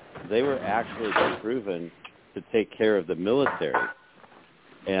 They were actually proven to take care of the military.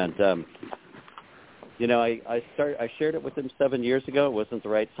 And, I shared it with him 7 years ago. It wasn't the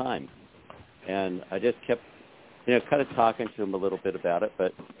right time. And I just kept, kind of talking to him a little bit about it.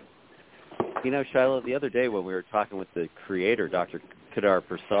 But, Shiloh, the other day when we were talking with the creator, Dr. Kedar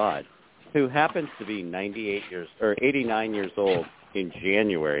Prasad, who happens to be 89 years old in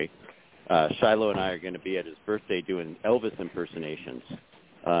January, Shiloh and I are going to be at his birthday doing Elvis impersonations.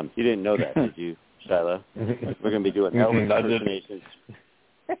 You didn't know that, did you, Shiloh? We're going to be doing Elvis impersonations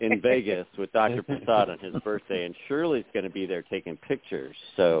in Vegas with Dr. Prasad on his birthday, and Shirley's going to be there taking pictures.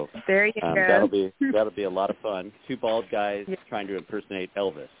 So there you go. That'll be a lot of fun. 2 bald guys trying to impersonate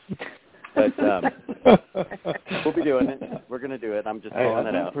Elvis. But we'll be doing it. We're going to do it. I'm just throwing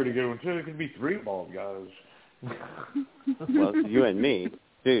it out. Pretty good one too. It could be 3 bald guys. Well, you and me,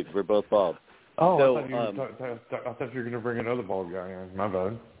 dude. We're both bald. Oh, so, I thought you were going to bring another bald guy in. My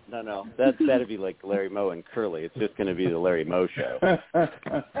bad. No, that'd be like Larry Moe and Curly. It's just going to be the Larry Moe show.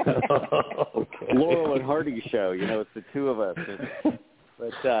 Okay. Laurel and Hardy show. It's the 2 of us.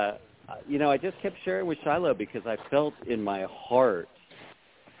 But I just kept sharing with Shiloh because I felt in my heart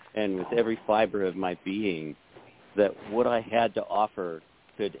and with every fiber of my being that what I had to offer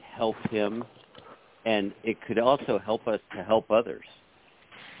could help him, and it could also help us to help others.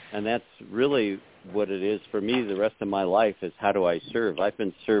 And that's really what it is for me the rest of my life is how do I serve. I've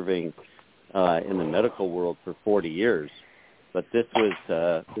been serving in the medical world for 40 years, but this was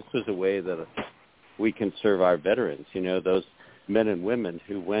a way that we can serve our veterans, those men and women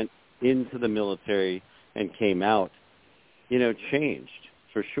who went into the military and came out, changed.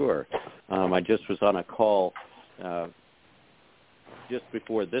 For sure. I just was on a call just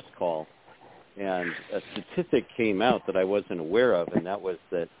before this call, and a statistic came out that I wasn't aware of, and that was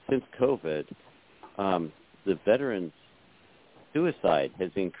that since COVID, the veterans' suicide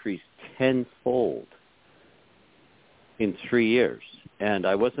has increased tenfold in 3 years, and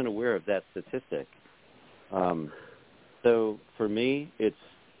I wasn't aware of that statistic. So for me, it's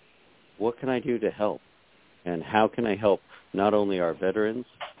what can I do to help, and how can I help not only our veterans,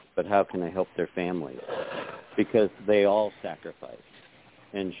 but how can I help their families, because they all sacrifice.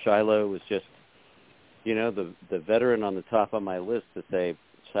 And Shiloh was just, the veteran on the top of my list to say,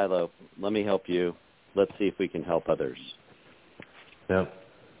 Shiloh, let me help you. Let's see if we can help others. Yeah.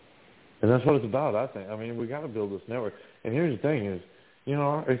 And that's what it's about, I think. I mean, we got to build this network. And here's the thing is,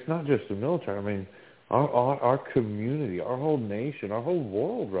 it's not just the military. I mean, our community, our whole nation, our whole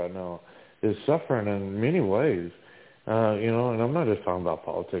world right now is suffering in many ways. And I'm not just talking about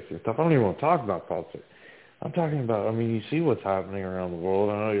politics and stuff. I don't even want to talk about politics. I'm talking about, you see what's happening around the world.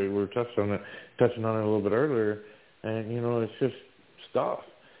 I know we were touching on it a little bit earlier, and, it's just stuff.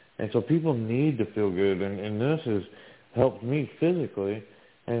 And so people need to feel good, and this has helped me physically.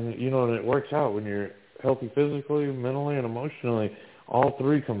 And, and it works out when you're healthy physically, mentally, and emotionally, all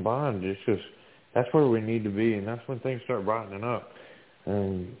three combined. It's just, that's where we need to be, and that's when things start brightening up.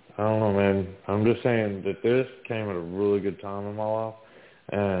 And I don't know, man. I'm just saying that this came at a really good time in my life,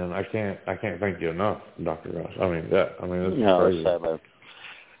 and I can't thank you enough, Dr. Russ. This is crazy.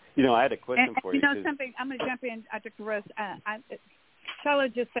 I had a question for you. Something, I'm going to jump in, Dr. Russ. Shiloh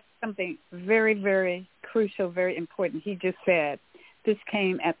just said something very, very crucial, very important. He just said, this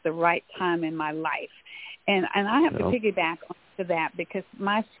came at the right time in my life. And I have to piggyback onto that because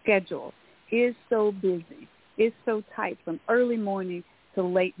my schedule is so busy. It's so tight from early morning to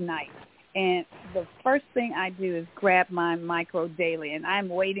late night. And the first thing I do is grab my micro daily, and I'm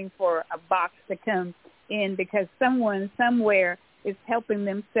waiting for a box to come in because someone somewhere is helping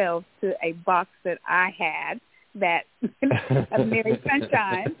themselves to a box that I had that of Mary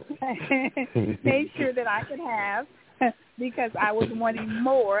Sunshine made sure that I could have because I was wanting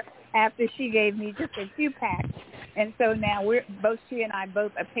more after she gave me just a few packs. And so now she and I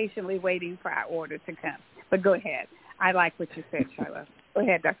both are patiently waiting for our order to come. But go ahead. I like what you said, Shiloh. Go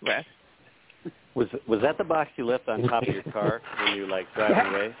ahead, Dr. Russ. Was that the box you left on top of your car when you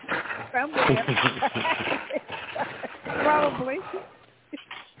driving away? Somewhere. Probably.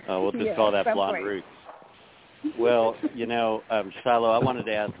 We'll just call that blonde roots. Well, Shiloh, I wanted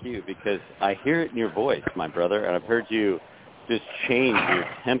to ask you because I hear it in your voice, my brother, and I've heard you just change your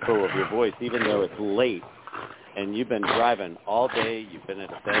tempo of your voice, even though it's late. And you've been driving all day. You've been at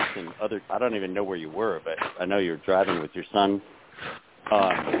events and I don't even know where you were, but I know you're driving with your son.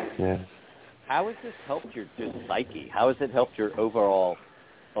 How has this helped your psyche? How has it helped your overall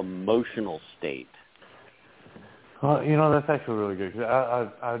emotional state? Well, that's actually really good.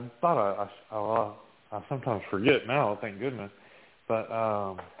 I thought I sometimes forget now, thank goodness. But,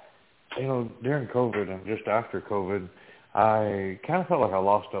 during COVID and just after COVID, I kind of felt like I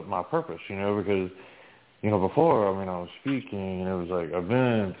lost up my purpose, because before, I was speaking, and it was like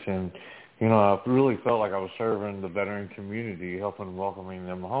events, and, I really felt like I was serving the veteran community, helping welcoming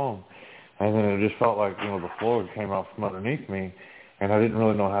them home. And then it just felt like, the floor came out from underneath me, and I didn't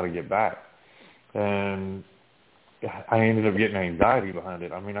really know how to get back. And I ended up getting anxiety behind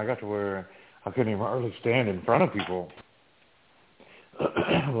it. I got to where I couldn't even hardly stand in front of people.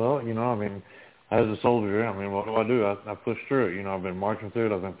 Well, as a soldier, what do? I push through it. I've been marching through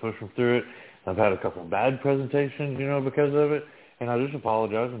it. I've been pushing through it. I've had a couple of bad presentations, because of it. And I just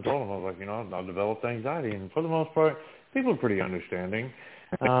apologized and told them, I was like, I've developed anxiety. And for the most part, people are pretty understanding.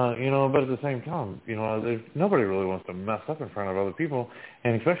 But at the same time, nobody really wants to mess up in front of other people.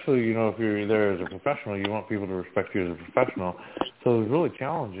 And especially, if you're there as a professional, you want people to respect you as a professional. So it was really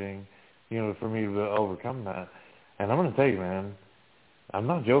challenging, for me to overcome that. And I'm going to tell you, man, I'm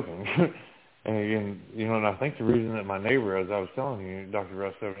not joking. And I think the reason that my neighbor, as I was telling you, Dr.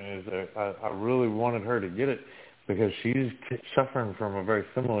 Russ, is that I really wanted her to get it because she's suffering from a very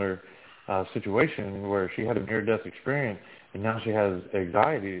similar situation where she had a near-death experience, and now she has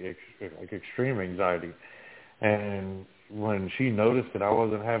anxiety, like extreme anxiety. And when she noticed that I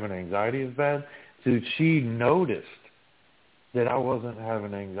wasn't having anxiety as bad, she noticed that I wasn't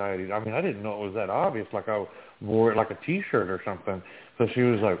having anxiety. I didn't know it was that obvious, like I wore it like a T-shirt or something. So she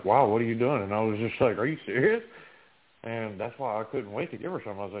was like, wow, what are you doing? And I was just like, are you serious? And that's why I couldn't wait to give her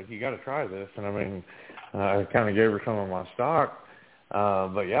some. I was like, you got to try this. And I kind of gave her some of my stock.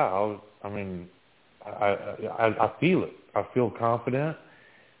 But yeah, I feel it. I feel confident.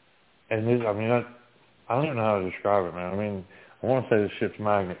 And this, I don't even know how to describe it, man. I want to say this shit's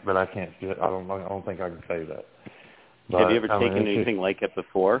magnet, but I can't. I don't think I can say that. Have you ever taken anything like it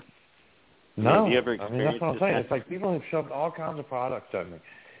before? No. Have you ever experienced that's what I'm saying. It's like people have shoved all kinds of products at me.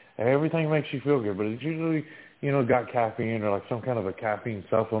 Everything makes you feel good, but it's usually, got caffeine or like some kind of a caffeine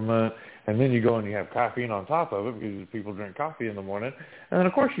supplement, and then you go and you have caffeine on top of it because people drink coffee in the morning, and then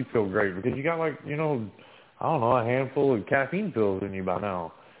of course you feel great because you got like, I don't know, a handful of caffeine pills in you by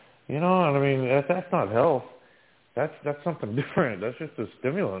now. And I mean, that's not health. That's something different. That's just a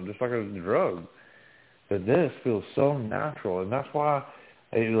stimulant, just like a drug. But this feels so natural, and that's why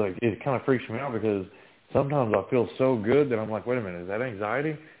it kind of freaks me out because sometimes I feel so good that I'm like, wait a minute, is that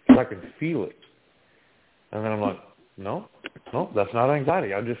anxiety? Because I can feel it. And then I'm like, no, that's not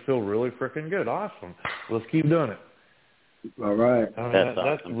anxiety. I just feel really freaking good. Awesome. Let's keep doing it. All right. I mean,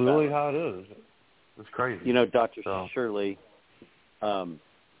 that's really how it is. It's crazy. Dr. Shirley, you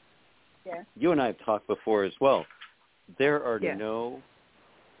and I have talked before as well. There are no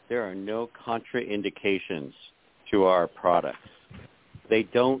contraindications to our products. They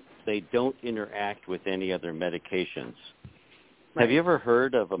don't interact with any other medications. Right. Have you ever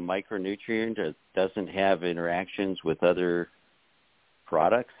heard of a micronutrient that doesn't have interactions with other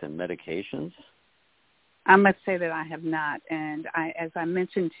products and medications? I must say that I have not. And as I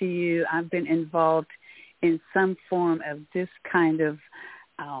mentioned to you, I've been involved in some form of this kind of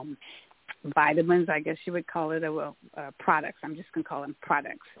vitamins, I guess you would call it, products. I'm just going to call them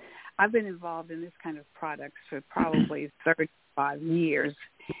products. I've been involved in this kind of products for probably 35 years.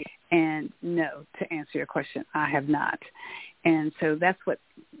 And no, to answer your question, I have not. And so that's what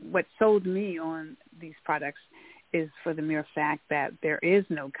sold me on these products is for the mere fact that there is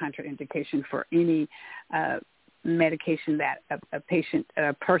no contraindication for any medication that a patient,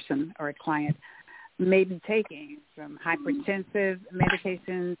 a person, or a client may be taking, from hypertensive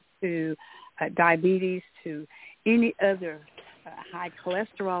medications to diabetes to any other high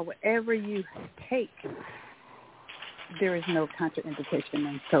cholesterol, whatever you take, there is no contraindication.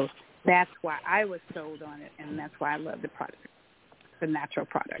 And so that's why I was sold on it, and that's why I love the product, the natural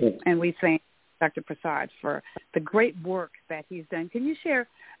product. And we thank Dr. Prasad for the great work that he's done. Can you share,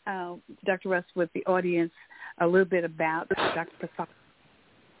 Dr. Russ, with the audience a little bit about Dr. Prasad?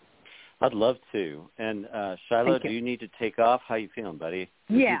 I'd love to. And Shiloh, do you need to take off? How you feeling, buddy?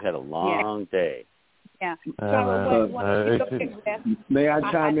 Yeah. You've had a long day. Yeah. May I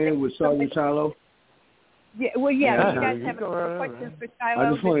chime in with something, Shiloh? Yeah. Well, you guys have questions for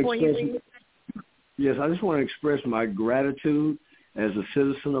Shiloh before you leave? Yes, I just want to express my gratitude as a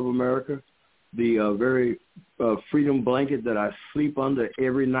citizen of America. The very freedom blanket that I sleep under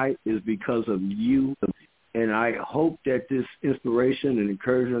every night is because of you. And I hope that this inspiration and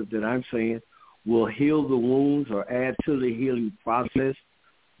encouragement that I'm saying will heal the wounds or add to the healing process.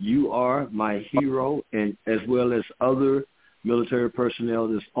 You are my hero, and as well as other military personnel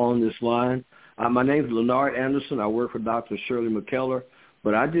that's on this line. My name is Leonard Anderson. I work for Dr. Shirley McKellar,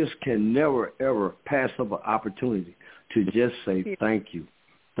 but I just can never, ever pass up an opportunity to just say thank you.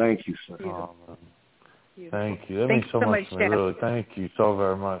 Thank you, sir. Oh, thank you. That means so much to me, really. Thank you so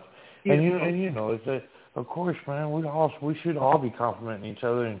very much. And it's a, of course, man, we should all be complimenting each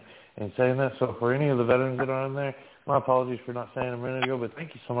other and saying that. So for any of the veterans that are in there, my apologies for not saying a minute ago, but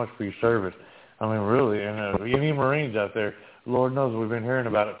thank you so much for your service. I mean, really, and any Marines out there, Lord knows we've been hearing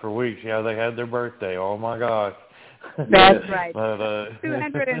about it for weeks. Yeah, they had their birthday. Oh, my gosh. That's right. But,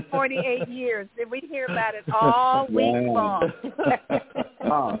 248 years. Did we hear about it all week long?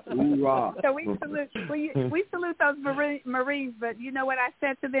 So we salute those Marines, but you know what I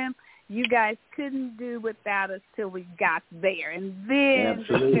said to them? You guys couldn't do without us till we got there, and then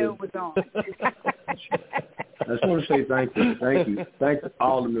the show was on. I just want to say thank you to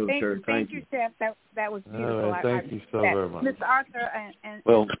all the military. Thank you, Chef. That was beautiful. Thank you so very much, Mr. Arthur. And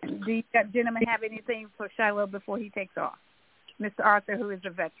do you gentlemen have anything for Shiloh before he takes off? Mr. Arthur, who is a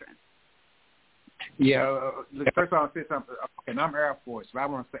veteran. Yeah. First of all, I'll say something. And I'm Air Force, but I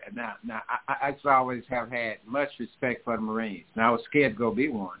want to say now. I just always have had much respect for the Marines. Now I was scared to go be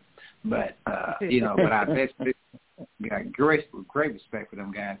one, but but I basically got great respect for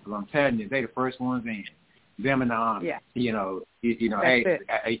them guys. Because I'm telling you, they the first ones in. Them in the Army. Yeah.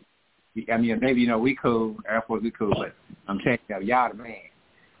 I mean, maybe we cool, Air Force we cool, but I'm telling you, y'all the man.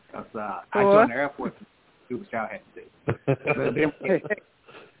 Cause I joined the Air Force to do what y'all had to do.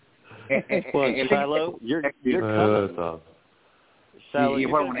 Well, Shiloh, you're coming. Shiloh,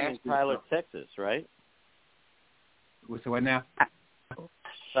 you're going to be in Tyler, Texas, right? What's the what now?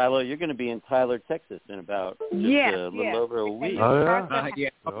 Shiloh, you're going to be in Tyler, Texas in about a little over a week. Oh, yeah.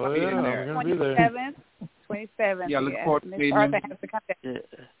 I'm going to be there. 27th. Yeah, look forward to meeting Arthur has to come back.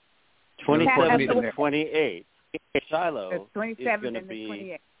 27th to 28th. Shiloh is 27th going to and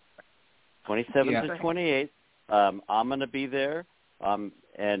be 28th. 27th to 28th. I'm going to be there,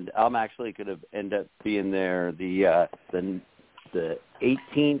 and I'm actually going to end up being there the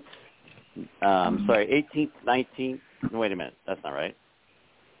 18th. 18th, 19th. Wait a minute, that's not right.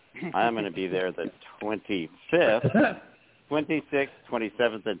 I'm going to be there the 25th, 26th,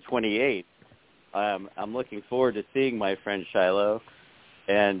 27th, and 28th. I'm looking forward to seeing my friend Shiloh,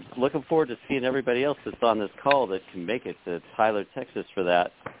 and looking forward to seeing everybody else that's on this call that can make it to Tyler, Texas for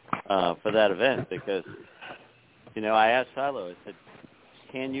that event. Because, I asked Shiloh, I said,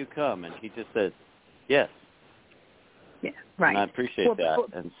 "Can you come?" And he just said, "Yes." Yeah, right. And I appreciate that.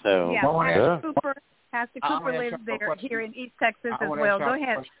 And so, Pastor Cooper lives there here in East Texas as well. Go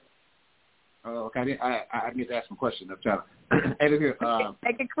ahead. Okay, I need to ask some questions of Tyler. Hey, look here.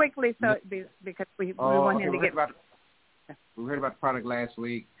 Take it quickly, because we want him to get. We heard about the product last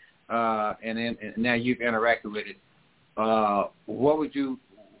week, and now you've interacted with it. What would you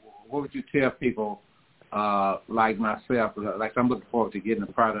tell people like myself? Like, I'm looking forward to getting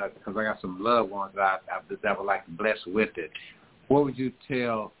the product because I got some loved ones that would like to bless with it. What would you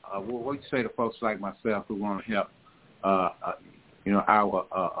tell? What would you say to folks like myself who want to help? Our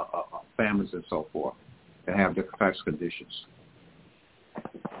families and so forth that have different types of conditions.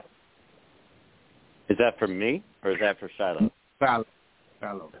 Is that for me or is that for Shiloh?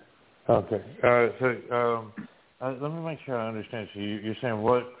 Shiloh. Okay. So let me make sure I understand. So you're saying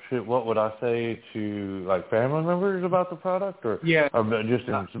what would I say to like family members about the product, or just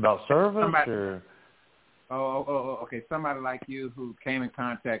about service, or? Okay. Somebody like you who came in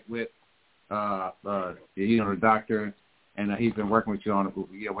contact with the doctor, and he's been working with you on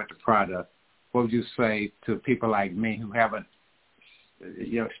with the product. What would you say to people like me who haven't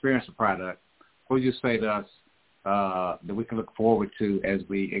experienced the product? What would you say to us that we can look forward to as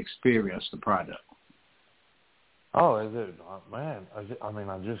we experience the product? Oh, is it, man? I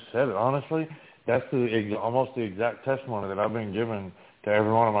just said it. Honestly, that's almost the exact testimony that I've been giving to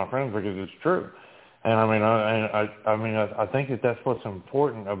every one of my friends because it's true. And I think that's what's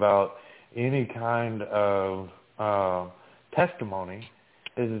important about any kind of testimony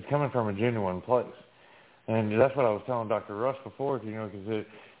is it's coming from a genuine place. And that's what I was telling Dr. Russ before, because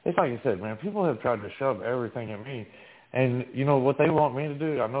it's like you said, man, people have tried to shove everything at me. And, what they want me to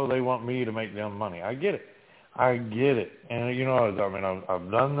do, I know they want me to make them money. I get it. And,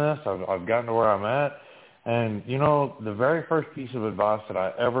 I've done this. I've gotten to where I'm at. And, the very first piece of advice that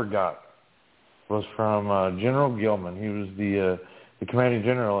I ever got was from General Gilman. He was the commanding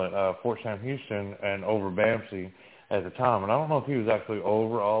general at Fort Sam Houston and over BAMC at the time. And I don't know if he was actually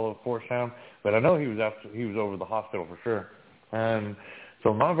over all of Fort Sam, but I know he was over the hospital for sure. And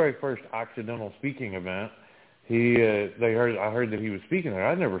so my very first accidental speaking event, I heard that he was speaking there.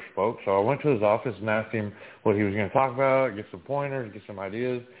 I never spoke, so I went to his office and asked him what he was going to talk about, get some pointers, get some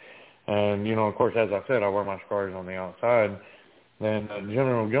ideas. And, of course, as I said, I wear my scars on the outside. Then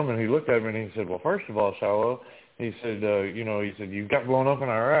General Gilman, he looked at me and he said, "Well, first of all, Shiloh," he said, "you've got blown up in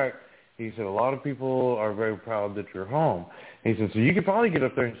Iraq." He said, "A lot of people are very proud that you're home." He said, "So you could probably get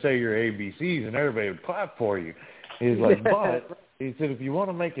up there and say your ABCs and everybody would clap for you." He's like, "But," he said, "if you want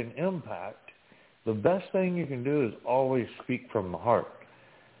to make an impact, the best thing you can do is always speak from the heart."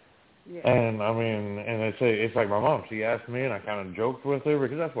 Yeah. And it's like my mom. She asked me, and I kind of joked with her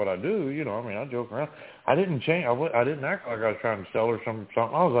because that's what I do. I joke around. I didn't change. I didn't act like I was trying to sell her something.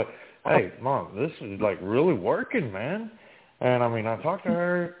 I was like, "Hey, Mom, this is like really working, man." And I talked to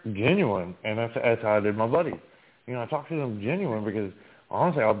her genuine, and that's how I did my buddies. I talked to them genuine because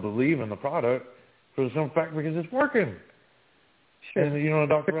honestly, I believe in the product for the simple fact because it's working. Sure. And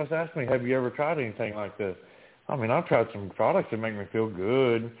Dr. Russ asked me, "Have you ever tried anything like this?" I've tried some products that make me feel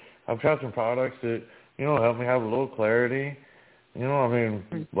good. I've tried some products that, help me have a little clarity.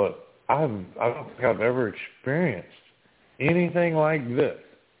 But I don't think I've ever experienced anything like this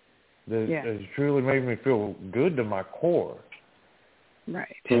that has truly made me feel good to my core.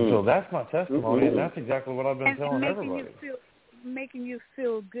 Right. And so that's my testimony, and that's exactly what I've been telling everybody. Making you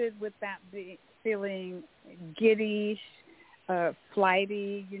feel good with that feeling giddy,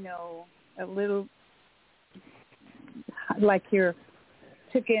 flighty, a little like you're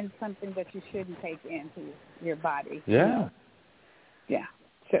took in something that you shouldn't take into your body. Yeah. Yeah.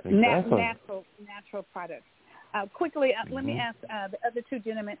 So exactly. natural products. Quickly, let me ask the other two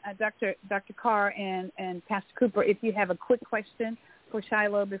gentlemen, Dr. Carr and Pastor Cooper, if you have a quick question for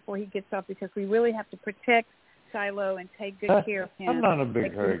Shiloh before he gets off, because we really have to protect Shiloh and take good care of him. I'm not in a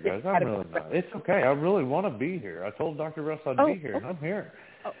big hurry, guys. I'm really not. It's okay. I really want to be here. I told Dr. Russ I'd be here, and I'm here.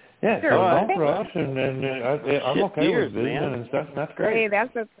 Oh, yeah, sure. So don't rush, and I'm okay with visiting and stuff, and that's great. Hey,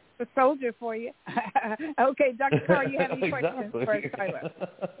 that's a soldier for you. Okay, Dr. Carr, you have any questions for Shiloh?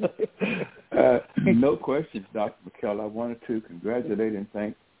 No questions, Dr. McKellar. I wanted to congratulate and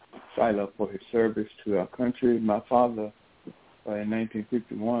thank Shiloh for his service to our country. My father, in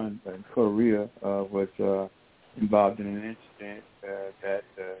 1951, in Korea, was involved in an incident that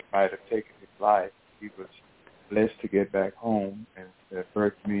might have taken his life. He was blessed to get back home and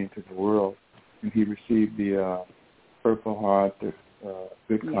birthed me into the world. And he received the Purple Heart, the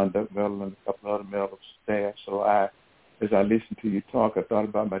Good Conduct Medal, and a couple other medals there. So as I listened to you talk, I thought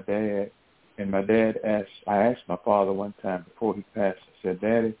about my dad. And my dad I asked my father one time before he passed, I said,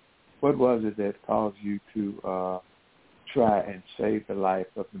 Daddy, what was it that caused you to try and save the life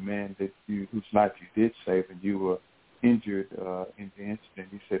of the man whose life you did save and you were injured in the incident?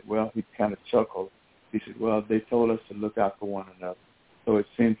 He said, well, he kind of chuckled. He said, well, they told us to look out for one another. So it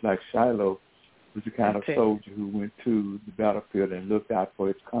seems like Shiloh was the kind of soldier who went to the battlefield and looked out for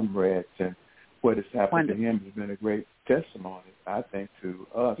his comrades. And what has happened to him has been a great testimony, I think, to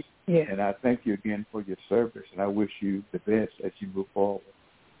us. Yeah. And I thank you again for your service, and I wish you the best as you move forward.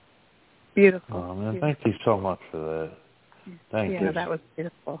 Beautiful. Oh, man, thank you so much for that. Thank you. Yeah, that was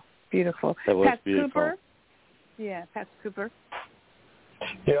beautiful. Beautiful. That was Pastor beautiful. Cooper? Yeah, Pastor Cooper.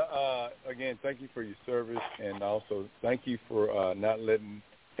 Yeah, again, thank you for your service, and also thank you for not letting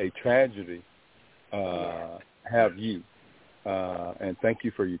a tragedy have you. And thank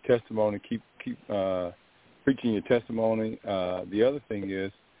you for your testimony. Keep preaching your testimony. The other thing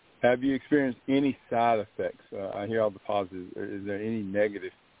is, have you experienced any side effects? I hear all the positives. Is there any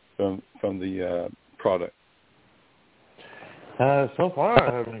negative from the product? So far,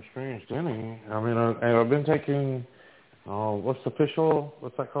 I haven't experienced any. I mean, I've been taking, what's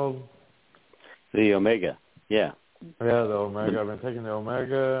that called? The Omega, yeah. Yeah, the Omega. I've been taking the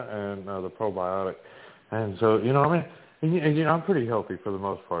Omega and the probiotic. And so, I mean, and I'm pretty healthy for the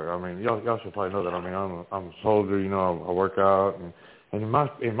most part. I mean, y'all should probably know that. I mean, I'm a soldier, I work out. And in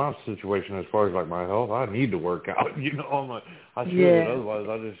my situation, as far as like my health, I need to work out. I should. Otherwise,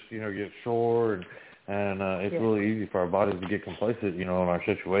 I just get sore, and it's really easy for our bodies to get complacent, in our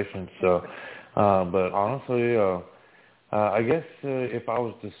situation. So, but honestly, I guess if I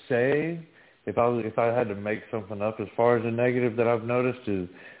was to say, if I had to make something up as far as a negative that I've noticed is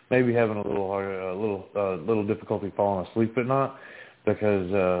maybe having a little difficulty falling asleep at night,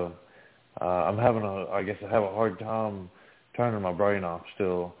 because I have a hard time turning my brain off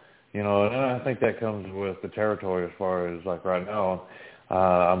still, and I think that comes with the territory as far as like right now.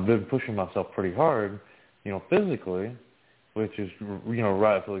 I've been pushing myself pretty hard, physically, which is,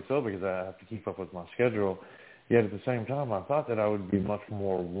 rightfully so, because I have to keep up with my schedule. Yet at the same time, I thought that I would be much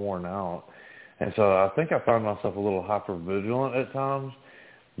more worn out. And so I think I find myself a little hypervigilant at times,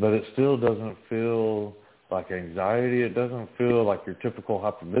 but it still doesn't feel like anxiety. It doesn't feel like your typical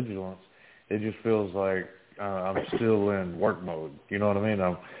hypervigilance. It just feels like I'm still in work mode. You know what I mean?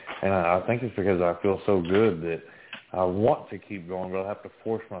 I think it's because I feel so good that I want to keep going, but I have to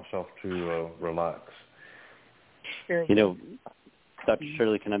force myself to relax. Sure. Dr.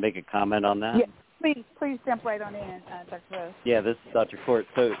 Shirley, can I make a comment on that? Yeah, please jump right on in, Dr. Rose. Yeah, this is Dr. Court.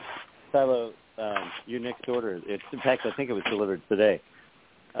 So, Shiloh, your next order, in fact, I think it was delivered today,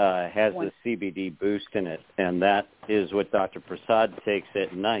 has the CBD boost in it, and that is what Dr. Prasad takes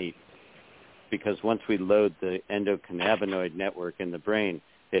at night, because once we load the endocannabinoid network in the brain,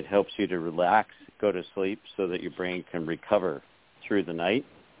 it helps you to relax, go to sleep, so that your brain can recover through the night.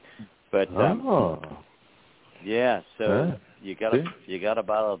 But you got a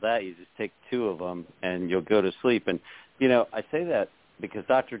bottle of that. You just take 2 of them, and you'll go to sleep. And I say that because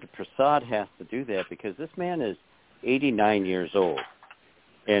Dr. Prasad has to do that, because this man is 89 years old,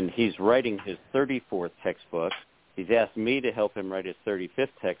 and he's writing his 34th textbook. He's asked me to help him write his 35th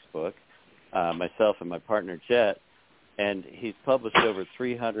textbook, myself and my partner Jet, and he's published over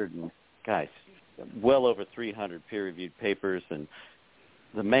 300 well over 300 peer-reviewed papers, and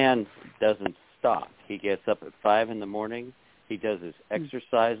the man doesn't stop. He gets up at 5 in the morning. He does his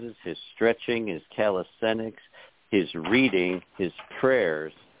exercises, his stretching, his calisthenics, his reading, his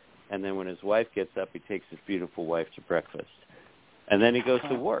prayers, and then when his wife gets up, he takes his beautiful wife to breakfast. And then he goes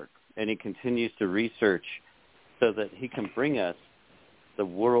to work, and he continues to research so that he can bring us the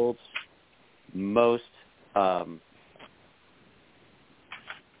world's most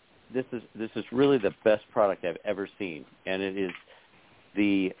this is really the best product I've ever seen, and it is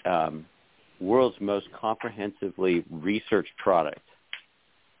the world's most comprehensively researched product.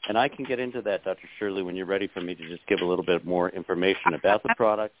 And I can get into that, Dr. Shirley, when you're ready for me to just give a little bit more information about the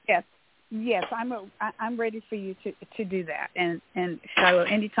product. Yes, I'm ready for you to do that. And Shiloh,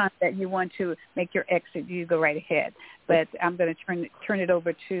 anytime that you want to make your exit, you go right ahead. But I'm going to turn it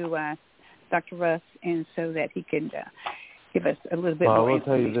over to Dr. Russ, and so that he can give us a little bit more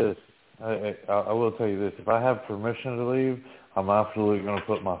information. I will tell you this. If I have permission to leave, I'm absolutely going to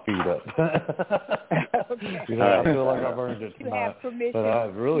put my feet up. Okay. You know, I feel like I've earned it You tonight. have permission. But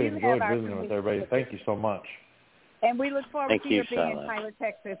I've really You enjoyed have our visiting with permission. everybody. Thank you so much. And we look forward Thank to you, your being Shiloh. in Tyler,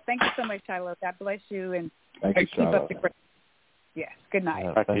 Texas. Thank you so much, Shiloh. God bless you. And Thank you, keep Shiloh. up the great. Yes. Good night.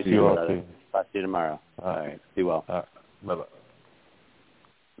 Yeah, Talk to thank you you all, brother. too. Talk to you tomorrow. All right. Be well. All right. Bye-bye.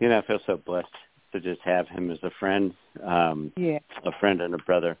 You know, I feel so blessed to just have him as a friend, Yeah. a friend and a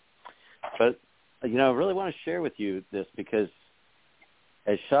brother. But, you know, I really want to share with you this because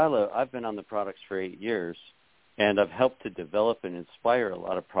as Shiloh, I've been on the products for 8 years, and I've helped to develop and inspire a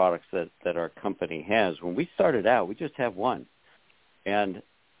lot of products that our company has. When we started out, we just have one. And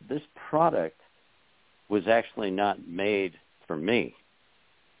this product was actually not made for me.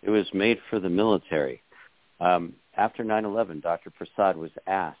 It was made for the military. After 9/11, Dr. Prasad was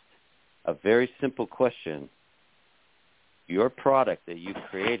asked a very simple question. Your product that you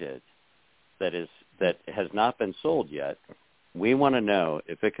created that has not been sold yet, we want to know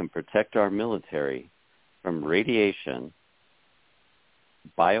if it can protect our military from radiation,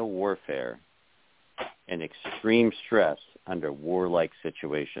 biowarfare, and extreme stress under warlike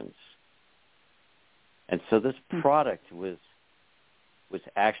situations. And so this product was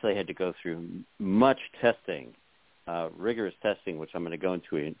actually had to go through much testing, rigorous testing, which I'm going to go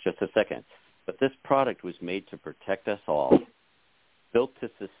into in just a second. But this product was made to protect us all, built to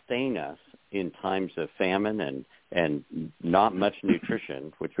sustain us in times of famine and not much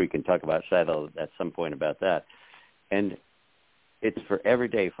nutrition, which we can talk about, Shiloh, at some point about that. And it's for every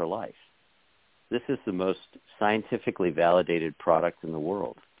day for life. This is the most scientifically validated product in the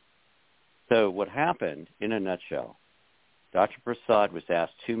world. So what happened, in a nutshell, Dr. Prasad was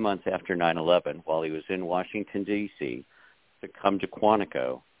asked 2 months after 9/11, while he was in Washington, D.C., to come to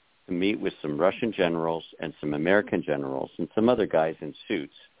Quantico to meet with some Russian generals and some American generals and some other guys in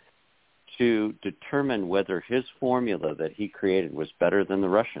suits to determine whether his formula that he created was better than the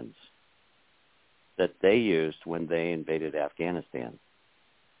Russians that they used when they invaded Afghanistan.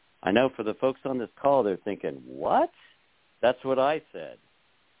 I know for the folks on this call, they're thinking, what? That's what I said.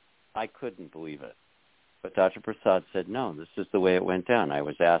 I couldn't believe it. But Dr. Prasad said, no, this is the way it went down. I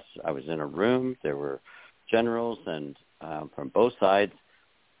was asked, I was in a room, there were generals and from both sides,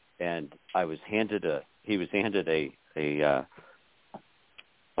 and he was handed a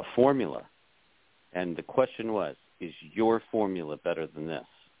formula. And the question was, is your formula better than this?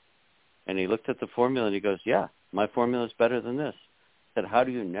 And he looked at the formula and he goes, yeah, my formula is better than this. I said, how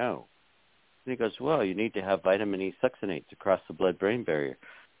do you know? And he goes, well, you need to have vitamin E succinate to cross the blood-brain barrier.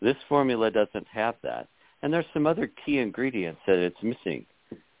 This formula doesn't have that. And there's some other key ingredients that it's missing.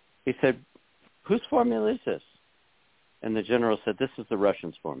 He said, whose formula is this? And the general said, this is the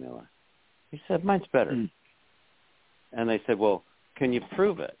Russians' formula. He said, mine's better. And they said, well, can you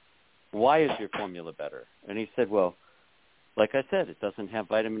prove it? Why is your formula better? And he said, well, like I said, it doesn't have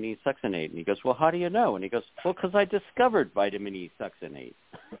vitamin E succinate. And he goes, well, how do you know? And he goes, well, because I discovered vitamin E succinate.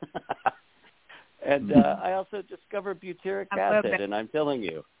 And I also discovered butyric acid, and I'm telling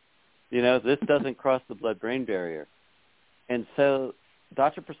you, this doesn't cross the blood-brain barrier. And so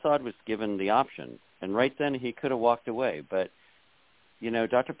Dr. Prasad was given the option, and right then he could have walked away. But,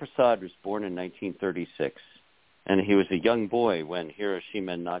 Dr. Prasad was born in 1936, and he was a young boy when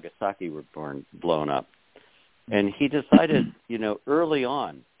Hiroshima and Nagasaki were blown up. And he decided, early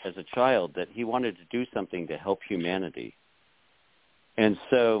on as a child that he wanted to do something to help humanity. And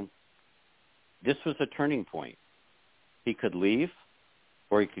so this was a turning point. He could leave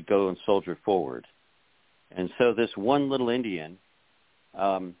or he could go and soldier forward. And so this one little Indian,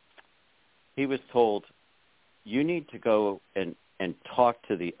 he was told, you need to go and talk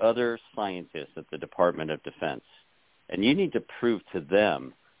to the other scientists at the Department of Defense, and you need to prove to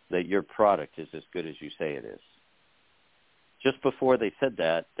them that your product is as good as you say it is. Just before they said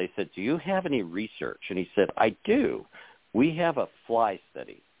that, they said, do you have any research? And he said, I do. We have a fly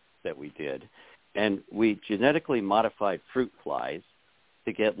study that we did, and we genetically modified fruit flies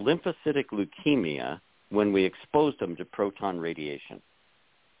to get lymphocytic leukemia when we exposed them to proton radiation.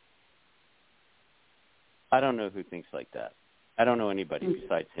 I don't know who thinks like that. I don't know anybody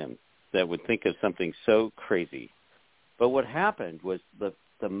besides him that would think of something so crazy. But what happened was the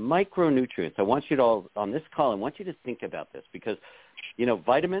micronutrients. I want you to all, on this call, I want you to think about this because,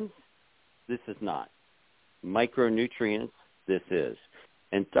 vitamins, this is not. Micronutrients, this is.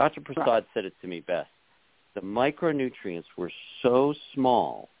 And Dr. Prasad said it to me best. The micronutrients were so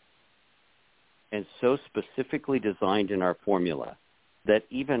small and so specifically designed in our formula that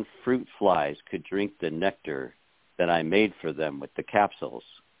even fruit flies could drink the nectar that I made for them with the capsules.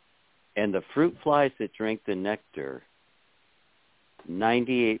 And the fruit flies that drank the nectar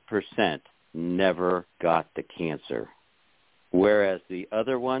 98% never got the cancer, whereas the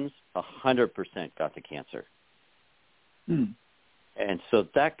other ones, 100% got the cancer. And so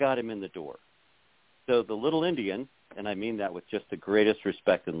that got him in the door. So the little Indian, and I mean that with just the greatest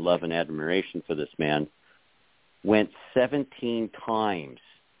respect and love and admiration for this man, went 17 times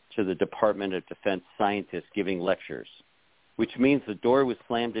to the Department of Defense scientists giving lectures, which means the door was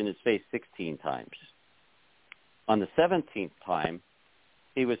slammed in his face 16 times. On the 17th time,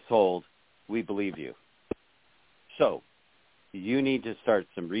 he was told, "We believe you. So you need to start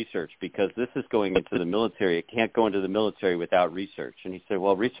some research because this is going into the military. It can't go into the military without research." And he said,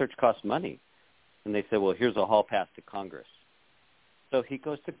 "Well, research costs money." And they said, "Well, here's a hall pass to Congress." So he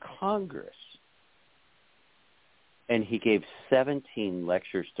goes to Congress. And he gave 17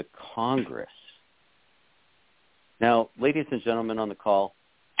 lectures to Congress. Now, ladies and gentlemen on the call,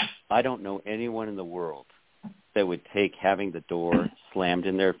 I don't know anyone in the world that would take having the door slammed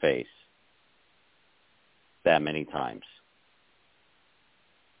in their face that many times.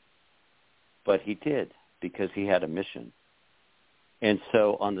 But he did, because he had a mission. And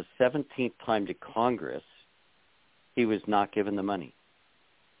so on the 17th time to Congress, he was not given the money.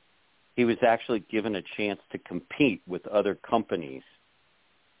 He was actually given a chance to compete with other companies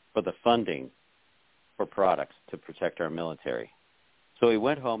for the funding for products to protect our military. So he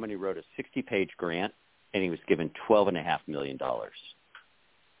went home and he wrote a 60-page grant, and he was given $12.5 million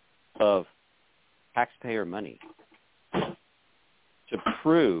of taxpayer money to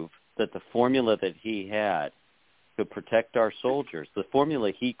prove that the formula that he had to protect our soldiers, the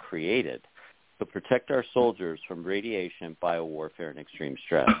formula he created to protect our soldiers from radiation, biowarfare, and extreme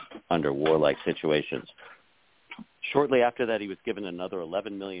stress under warlike situations. Shortly after that, he was given another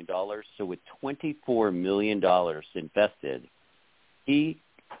 $11 million. So with $24 million invested, he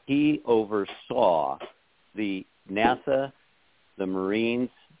oversaw the NASA, the Marines,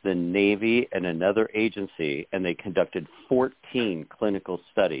 the Navy, and another agency, and they conducted 14 clinical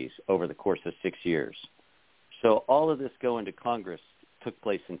studies over the course of 6 years. So all of this going to Congress took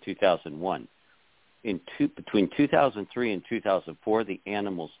place in 2001. Between 2003 and 2004, the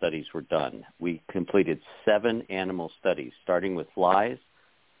animal studies were done. We completed 7 animal studies, starting with flies,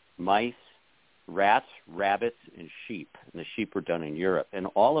 mice, rats, rabbits, and sheep. And the sheep were done in Europe. And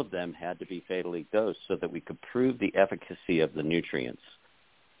all of them had to be fatally dosed so that we could prove the efficacy of the nutrients.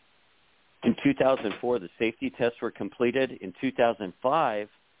 In 2004, the safety tests were completed. In 2005,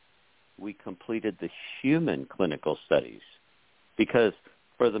 we completed the human clinical studies because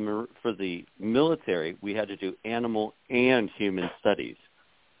for the military, we had to do animal and human studies.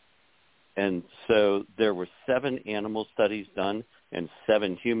 And so there were 7 animal studies done and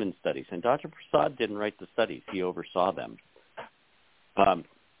 7 human studies. And Dr. Prasad didn't write the studies. He oversaw them. And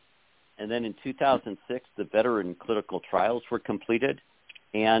then in 2006, the veteran clinical trials were completed,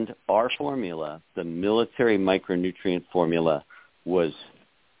 and our formula, the military micronutrient formula, was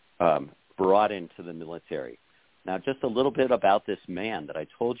brought into the military. Now, just a little bit about this man that I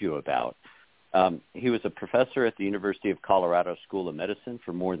told you about. He was a professor at the University of Colorado School of Medicine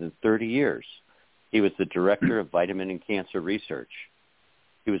for more than 30 years. He was the director of vitamin and cancer research.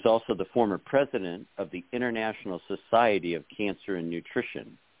 He was also the former president of the International Society of Cancer and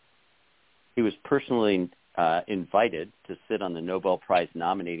Nutrition. He was personally invited to sit on the Nobel Prize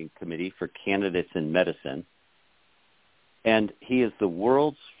nominating committee for candidates in medicine. And he is the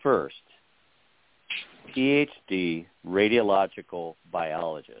world's first PhD radiological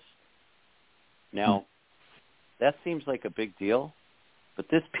biologist. Now, that seems like a big deal, but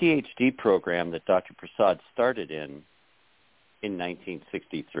this PhD program that Dr. Prasad started in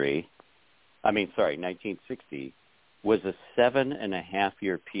 1960, was a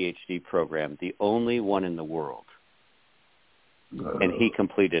 7.5-year PhD program, the only one in the world. And he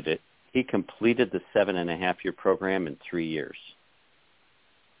completed it. He completed the 7.5-year program in 3 years.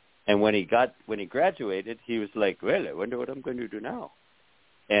 And when he graduated, he was like, well, I wonder what I'm going to do now.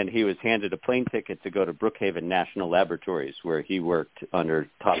 And he was handed a plane ticket to go to Brookhaven National Laboratories, where he worked under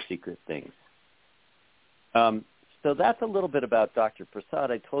top secret things. So that's a little bit about Dr.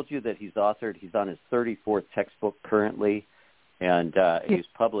 Prasad. I told you that he's on his 34th textbook currently, and he's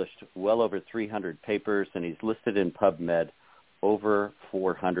published well over 300 papers, and he's listed in PubMed over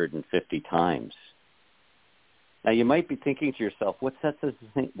 450 times. Now, you might be thinking to yourself, what's that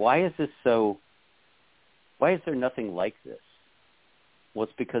thing? Why is there nothing like this? Well,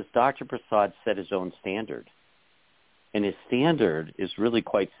 it's because Dr. Prasad set his own standard. And his standard is really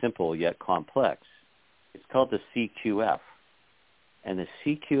quite simple yet complex. It's called the CQF. And the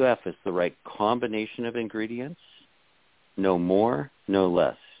CQF is the right combination of ingredients, no more, no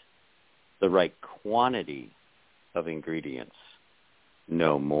less. The right quantity of ingredients,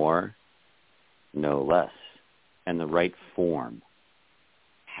 no more, no less. And the right form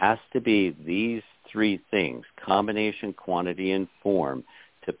has to be these three things, combination, quantity, and form,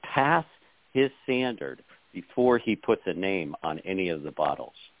 to pass his standard before he puts a name on any of the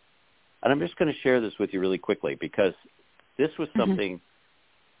bottles. And I'm just going to share this with you really quickly because this was something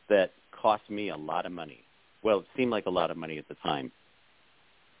that cost me a lot of money. Well, it seemed like a lot of money at the time.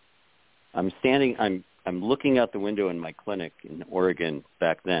 I'm looking out the window in my clinic in Oregon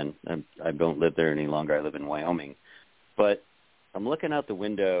back then. I don't live there any longer. I live in Wyoming. But I'm looking out the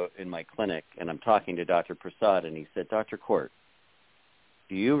window in my clinic, and I'm talking to Dr. Prasad, and he said, Dr. Court,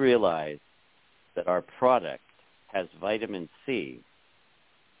 do you realize that our product has vitamin C,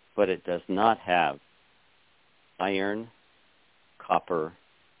 but it does not have iron, copper,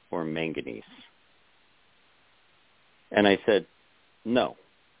 or manganese? And I said, no,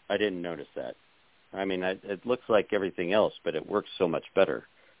 I didn't notice that. I mean, it looks like everything else, but it works so much better.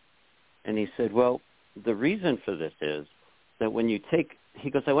 And he said, well, the reason for this is that when you take, he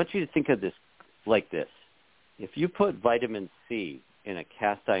goes, I want you to think of this like this. If you put vitamin C in a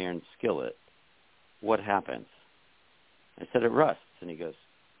cast iron skillet, what happens? I said, it rusts. And he goes,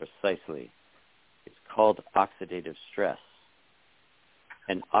 precisely. It's called oxidative stress.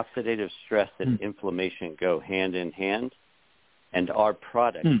 And oxidative stress and inflammation go hand in hand, and our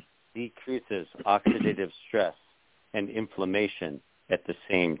product decreases oxidative stress and inflammation at the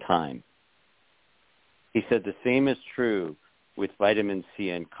same time. He said the same is true with vitamin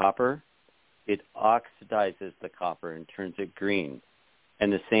C and copper. It oxidizes the copper and turns it green.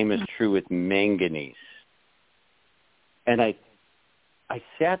 And the same is true with manganese. And I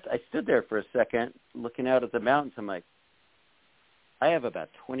stood there for a second looking out at the mountains. I'm like, I have about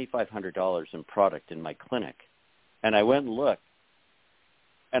 $2,500 in product in my clinic. And I went and looked,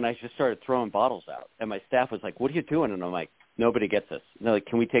 and I just started throwing bottles out. And my staff was like, what are you doing? And I'm like, nobody gets this. And they're like,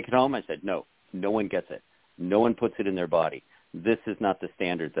 can we take it home? I said, no one gets it. No one puts it in their body. This is not the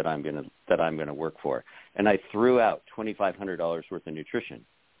standard that I'm gonna work for. And I threw out $2,500 worth of nutrition.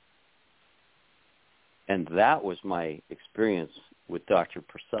 And that was my experience with Dr.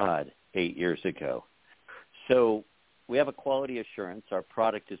 Prasad 8 years ago. So we have a quality assurance. Our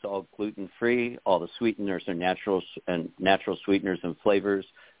product is all gluten-free. All the sweeteners are natural sweeteners and flavors.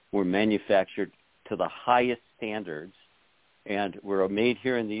 We're manufactured to the highest standards, and we're made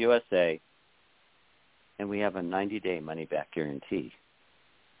here in the USA, and we have a 90-day money-back guarantee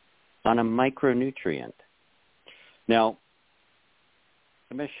on a micronutrient. Now,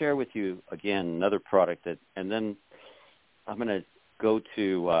 I'm going to share with you, again, another product, and then I'm going to go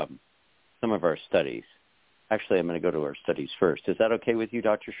to some of our studies. Actually, I'm going to go to our studies first. Is that okay with you,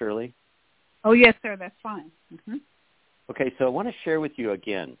 Dr. Shirley? Oh, yes, sir. That's fine. Mm-hmm. Okay, so I want to share with you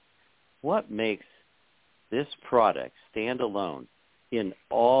again what makes this product stand alone in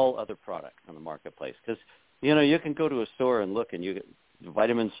all other products on the marketplace. Because, you can go to a store and look, and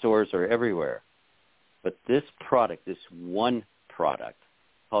vitamin stores are everywhere. But this product, this one product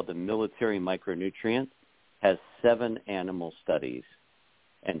called the Military Micronutrient, has 7 animal studies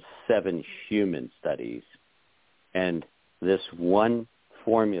and 7 human studies. And this one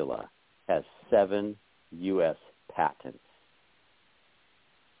formula has 7 U.S. patents.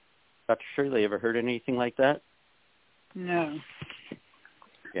 Dr. Shirley, ever heard anything like that? No.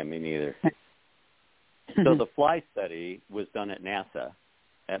 Yeah, me neither. So the fly study was done at NASA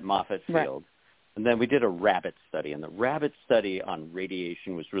at Moffett Field. Right. And then we did a rabbit study. And the rabbit study on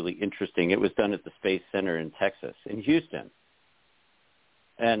radiation was really interesting. It was done at the Space Center in Texas, in Houston.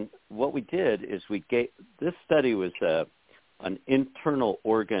 And what we did is this study was an internal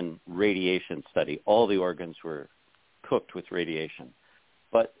organ radiation study. All the organs were cooked with radiation.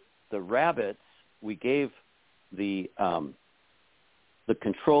 But the rabbits, we gave the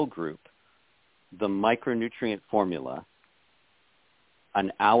control group the micronutrient formula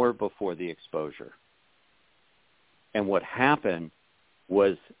an hour before the exposure. And what happened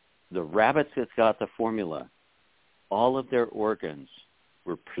was the rabbits that got the formula, all of their organs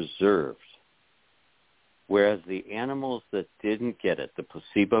were preserved, whereas the animals that didn't get it, the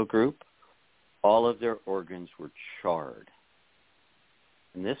placebo group, all of their organs were charred.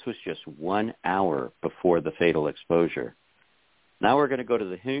 And this was just 1 hour before the fatal exposure. Now we're going to go to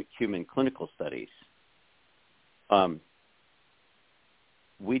the human clinical studies.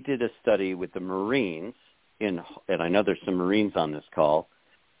 We did a study with the Marines, and I know there's some Marines on this call.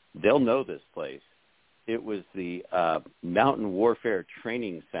 They'll know this place. It was the Mountain Warfare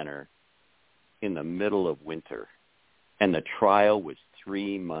Training Center in the middle of winter, and the trial was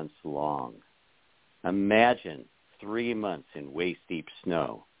 3 months long. Imagine 3 months in waist-deep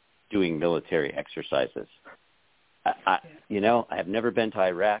snow doing military exercises. I have never been to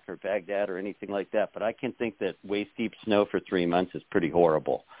Iraq or Baghdad or anything like that, but I can think that waist-deep snow for 3 months is pretty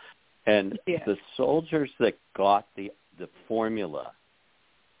horrible. And the soldiers that got the formula,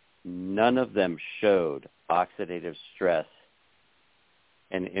 none of them showed oxidative stress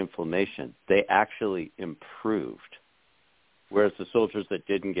and inflammation. They actually improved, whereas the soldiers that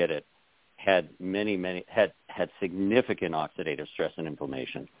didn't get it had had significant oxidative stress and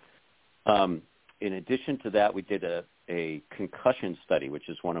inflammation. In addition to that, we did a concussion study, which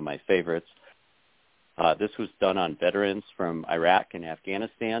is one of my favorites. This was done on veterans from Iraq and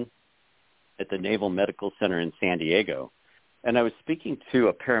Afghanistan at the Naval Medical Center in San Diego. And I was speaking to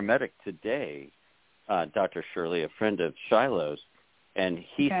a paramedic today, Dr. Shirley, a friend of Shiloh's, and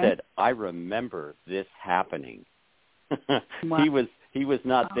he said, I remember this happening. Wow. He was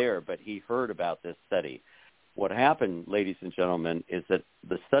not there, but he heard about this study. What happened, ladies and gentlemen, is that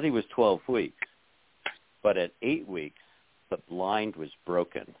the study was 12 weeks. But at 8 weeks, the blind was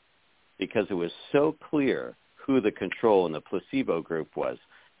broken because it was so clear who the control and the placebo group was,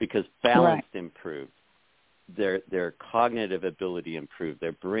 because balance improved, their cognitive ability improved,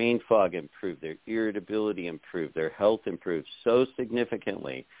 their brain fog improved, their irritability improved, their health improved so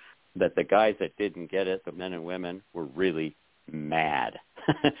significantly that the guys that didn't get it, the men and women, were really mad.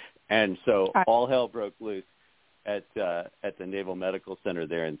 And so all hell broke loose at the Naval Medical Center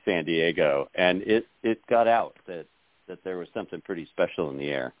there in San Diego, and it got out that there was something pretty special in the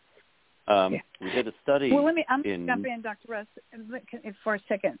air. We did a study. Well, I'm going to jump in, Dr. Russ, for a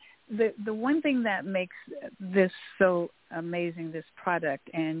second. The one thing that makes this so amazing, this product,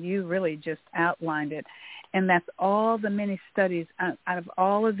 and you really just outlined it, and that's all the many studies out of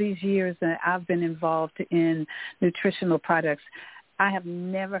all of these years that I've been involved in nutritional products. I have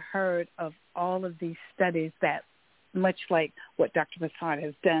never heard of all of these studies that much like what Dr. Massad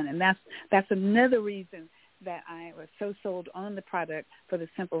has done. And that's another reason that I was so sold on the product, for the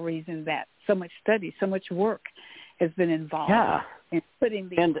simple reason that so much study, so much work has been involved in putting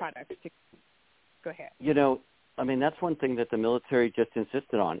these products together. Go ahead. That's one thing that the military just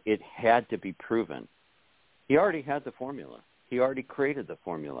insisted on. It had to be proven. He already had the formula. He already created the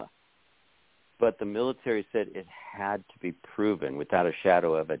formula. But the military said it had to be proven without a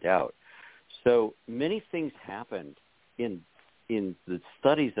shadow of a doubt. So many things happened in the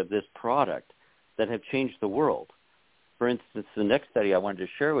studies of this product that have changed the world. For instance, the next study I wanted to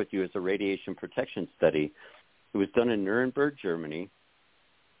share with you is a radiation protection study. It was done in Nuremberg, Germany,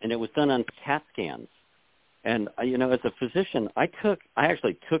 and it was done on CAT scans. And, as a physician, I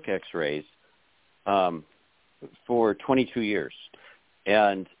actually took X-rays for 22 years,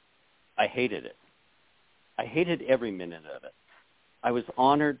 and I hated it. I hated every minute of it. I was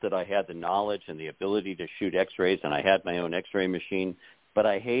honored that I had the knowledge and the ability to shoot X-rays, and I had my own X-ray machine, but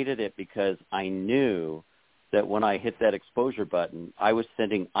I hated it because I knew that when I hit that exposure button, I was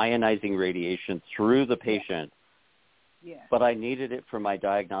sending ionizing radiation through the patient, but I needed it for my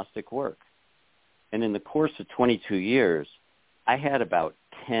diagnostic work. And in the course of 22 years, I had about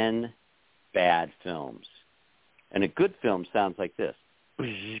 10 bad films. And a good film sounds like this.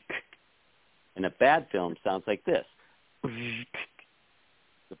 And a bad film sounds like this.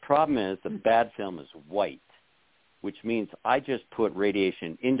 The problem is the bad film is white, which means I just put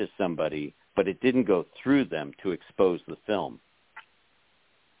radiation into somebody, but it didn't go through them to expose the film.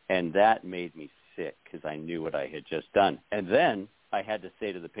 And that made me sick because I knew what I had just done. And then I had to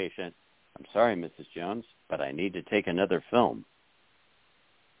say to the patient, I'm sorry, Mrs. Jones, but I need to take another film.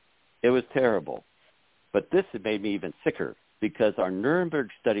 It was terrible. But this had made me even sicker because our Nuremberg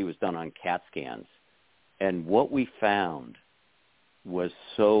study was done on CAT scans. And what we found was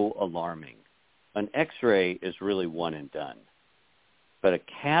so alarming. An X-ray is really one and done. But a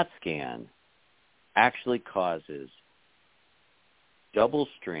CAT scan actually causes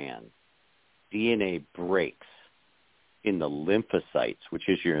double-strand DNA breaks in the lymphocytes, which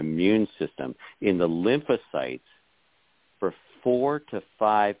is your immune system, in the lymphocytes for 4 to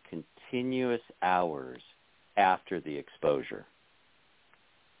 5 continuous hours after the exposure.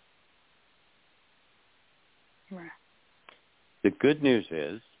 Right. The good news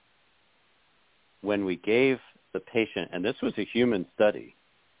is when we gave the patient, and this was a human study,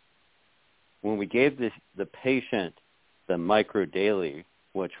 when we gave the patient the microdaily,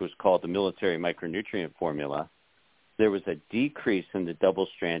 which was called the military micronutrient formula, there was a decrease in the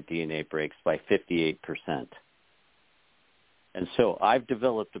double-strand DNA breaks by 58%. And so I've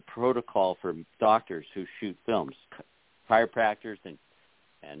developed a protocol for doctors who shoot films, chiropractors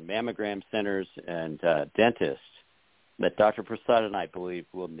and mammogram centers and dentists, that Dr. Prasad and I believe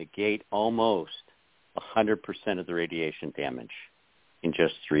will negate almost 100% of the radiation damage in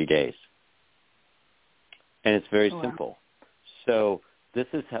just 3 days. And it's very simple. So this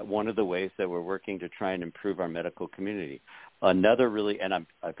is one of the ways that we're working to try and improve our medical community. Another really, and I've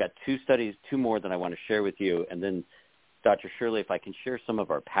got two more that I want to share with you. And then, Dr. Shirley, if I can share some of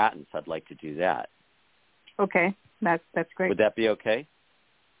our patents, I'd like to do that. Okay, that's great. Would that be okay?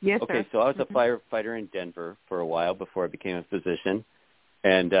 Yes, okay, sir. So I was a firefighter in Denver for a while before I became a physician.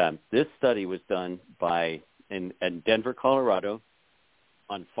 And this study was done in Denver, Colorado,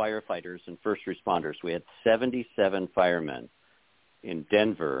 on firefighters and first responders. We had 77 firemen in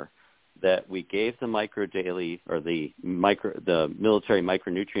Denver that we gave the microdaily or the military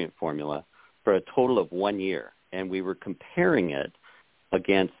micronutrient formula for a total of 1 year, and we were comparing it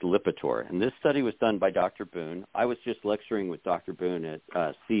against Lipitor. And this study was done by Dr. Boone. I was just lecturing with Dr. Boone at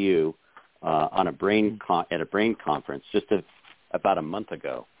CU on a brain conference just about a month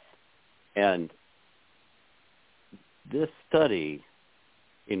ago, and this study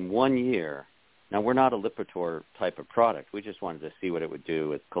in 1 year. Now, we're not a Lipitor type of product. We just wanted to see what it would do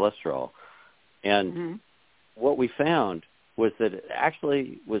with cholesterol. And what we found was that it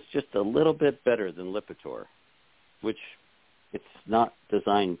actually was just a little bit better than Lipitor, which it's not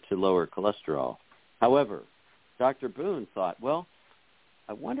designed to lower cholesterol. However, Dr. Boone thought, well,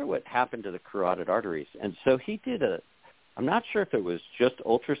 I wonder what happened to the carotid arteries. And so he did I'm not sure if it was just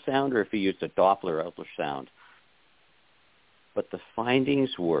ultrasound or if he used a Doppler ultrasound, but the findings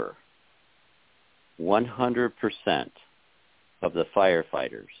were 100% of the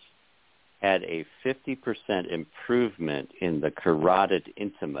firefighters had a 50% improvement in the carotid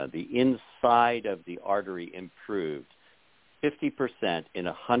intima. The inside of the artery improved 50% in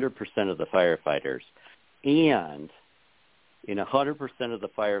 100% of the firefighters. And in 100% of the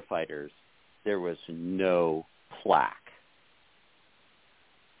firefighters, there was no plaque.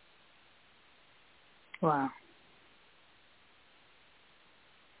 Wow.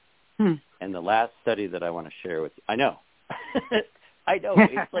 And the last study that I want to share with you, I know, it's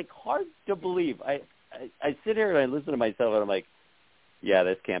like hard to believe. I sit here and I listen to myself and I'm like, yeah,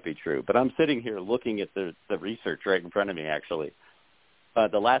 this can't be true. But I'm sitting here looking at the research right in front of me, actually.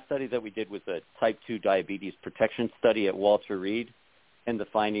 The last study that we did was a type 2 diabetes protection study at Walter Reed, and the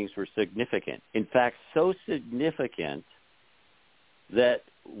findings were significant. In fact, so significant that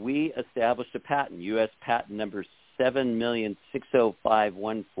we established a patent, U.S. patent number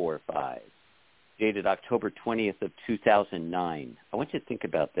 7,605,145, dated October 20th of 2009. I want you to think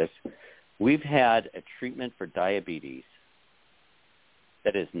about this. We've had a treatment for diabetes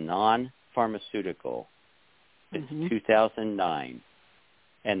that is non-pharmaceutical since 2009,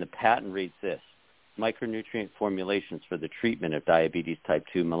 and the patent reads this: micronutrient formulations for the treatment of diabetes type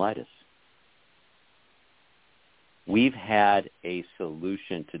 2 mellitus. We've had a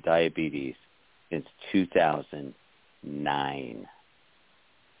solution to diabetes since 2009.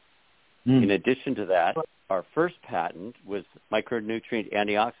 In addition to that, our first patent was micronutrient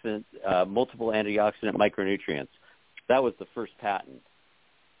antioxidant, multiple antioxidant micronutrients. That was the first patent.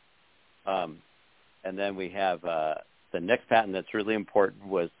 And then we have the next patent that's really important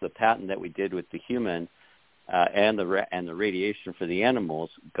was the patent that we did with the human and the radiation for the animals.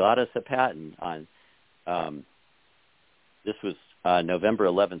 Got us a patent on. This was November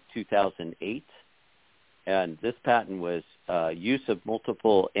 11th, 2008. And this patent was use of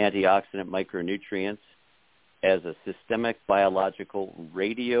multiple antioxidant micronutrients as a systemic biological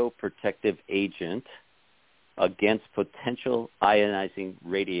radioprotective agent against potential ionizing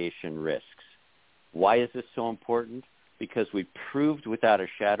radiation risks. Why is this so important? Because we proved without a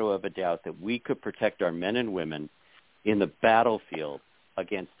shadow of a doubt that we could protect our men and women in the battlefield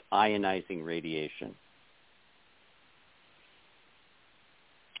against ionizing radiation.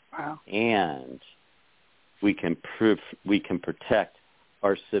 Wow. And we can protect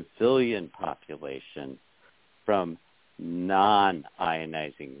our civilian population from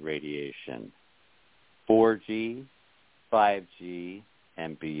non-ionizing radiation, 4G, 5G,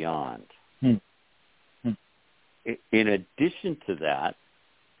 and beyond. In addition to that,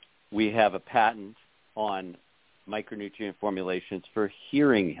 we have a patent on micronutrient formulations for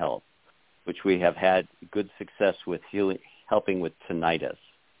hearing health, which we have had good success with helping with tinnitus.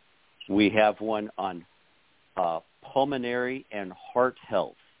 We have one on pulmonary and heart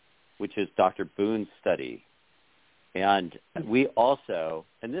health, which is Dr. Boone's study. And we also,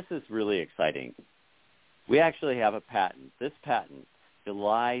 and this is really exciting, we actually have a patent. This patent,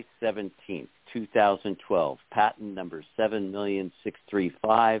 July 17th, 2012, patent number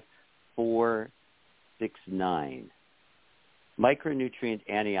 7,635,469. Micronutrient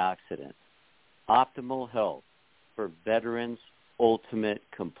antioxidant, optimal health for veterans' ultimate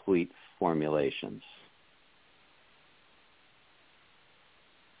complete formulations.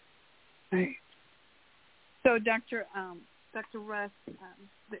 Right. So, Dr. Russ,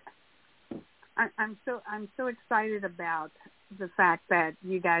 I'm so excited about the fact that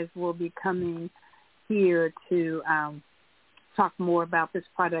you guys will be coming here to talk more about this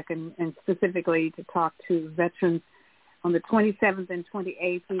product and specifically to talk to veterans on the 27th and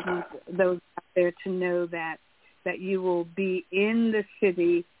 28th. We want those out there to know that you will be in the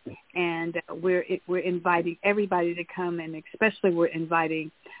city, and we're inviting everybody to come, and especially we're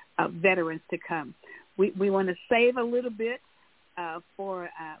inviting veterans to come. We want to save a little bit for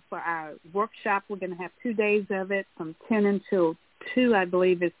our workshop. We're going to have 2 days of it from 10 until 2, I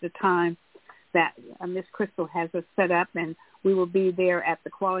believe, is the time that Miss Crystal has us set up, and we will be there at the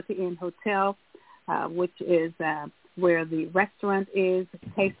Quality Inn Hotel, which is where the restaurant is,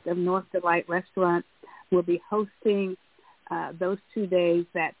 Taste of North Delight Restaurant. We'll be hosting those 2 days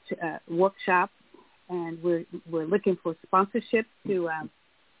that workshop, and we're looking for sponsorship to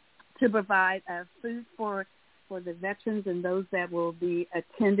provide food for the veterans and those that will be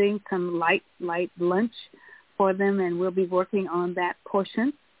attending, some light lunch for them, and we'll be working on that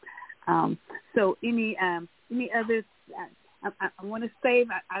portion. So any others, I want to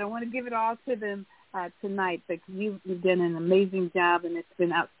save. I don't want to give it all to them tonight, but you've done an amazing job, and it's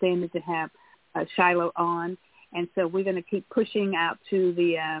been outstanding to have Shiloh on. And so we're going to keep pushing out to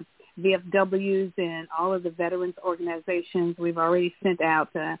the VFWs and all of the veterans organizations. We've already sent out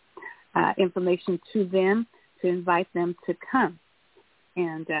information to them to invite them to come,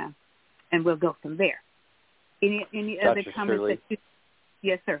 and we'll go from there. Any other comments? Shirley?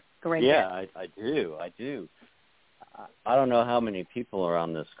 Yes, sir. Go right ahead. Yeah, I do. I don't know how many people are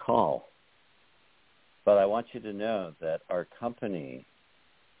on this call, but I want you to know that our company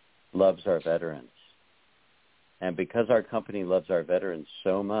loves our veterans. And because our company loves our veterans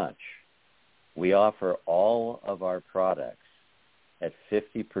so much, we offer all of our products at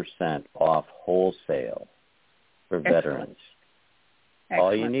 50% off wholesale for veterans. Excellent.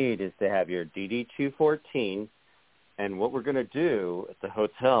 All you need is to have your DD-214, and what we're going to do at the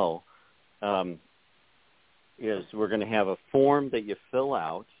hotel is we're going to have a form that you fill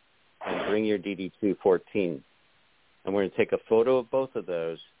out and bring your DD-214. And we're going to take a photo of both of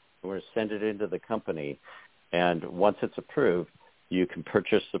those, and we're going to send it into the company. And once it's approved, you can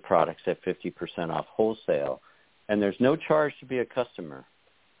purchase the products at 50% off wholesale. And there's no charge to be a customer.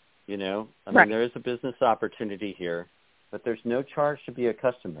 You know, I mean, there is a business opportunity here, but there's no charge to be a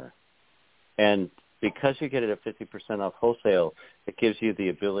customer. And because you get it at 50% off wholesale, it gives you the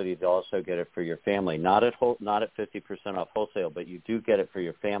ability to also get it for your family. Not at 50% off wholesale, but you do get it for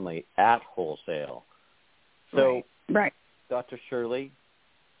your family at wholesale. So, Dr. Shirley,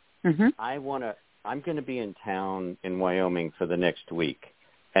 I'm going to be in town in Wyoming for the next week,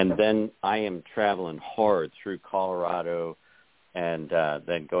 and then I am traveling hard through Colorado and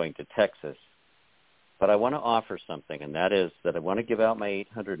then going to Texas. But I want to offer something, and that is that I want to give out my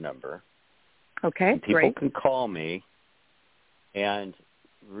 800 number. Okay, People can call me and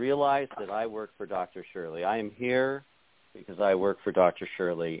realize that I work for Dr. Shirley. I am here because I work for Dr.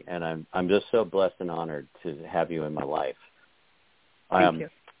 Shirley, and I'm just so blessed and honored to have you in my life. Thank you.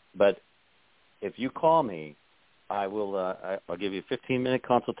 But if you call me, I'll give you a 15-minute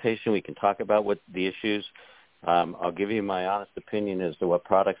consultation. We can talk about what the issues. I'll give you my honest opinion as to what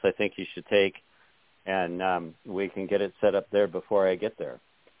products I think you should take, and we can get it set up there before I get there.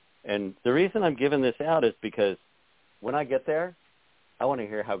 And the reason I'm giving this out is because when I get there, I want to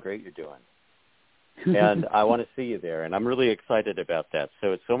hear how great you're doing, and I want to see you there. And I'm really excited about that.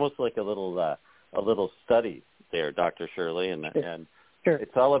 So it's almost like a little study there, Dr. Shirley, and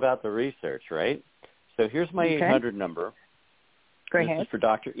it's all about the research, right? So here's my 800 number. Go ahead. This is for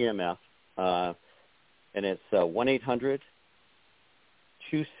Dr. EMF, and it's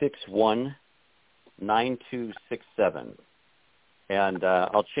 1-800-261-9267. And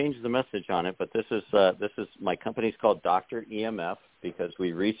I'll change the message on it, but this is my company's called Dr. EMF because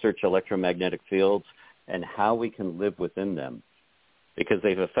we research electromagnetic fields and how we can live within them, because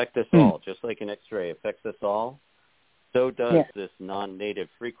they affect us all, just like an X-ray affects us all. So does this non-native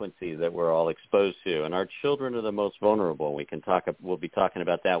frequency that we're all exposed to, and our children are the most vulnerable. We'll be talking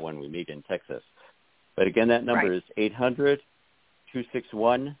about that when we meet in Texas. But again, that number is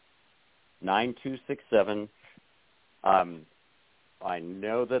 800-261-9267. I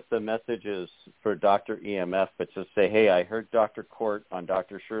know that the message is for Dr. EMF, but just say, hey, I heard Dr. Court on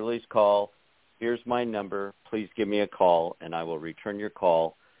Dr. Shirley's call. Here's my number. Please give me a call, and I will return your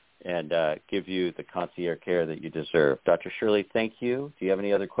call and give you the concierge care that you deserve. Dr. Shirley, thank you. Do you have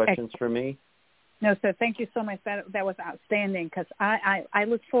any other questions for me? No, sir. Thank you so much. That was outstanding because I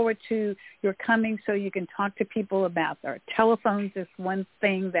look forward to your coming so you can talk to people about our telephones is one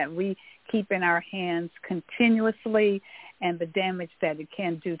thing that we keep in our hands continuously and the damage that it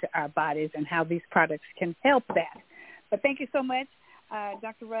can do to our bodies and how these products can help that. But thank you so much.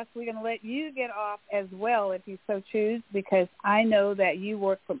 Dr. Russ, we're going to let you get off as well if you so choose because I know that you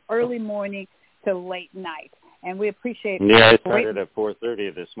work from early morning to late night. And we appreciate Yeah, I started at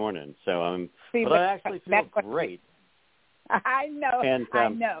 4:30 this morning, so but I actually feel great. I know, and, I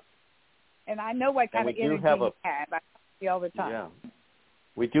know. And I know what kind of energy you have. I see all the time. Yeah.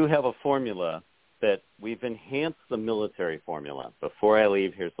 We do have a formula that we've enhanced the military formula. Before I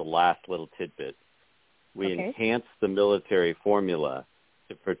leave, here's the last little tidbit. We enhanced the military formula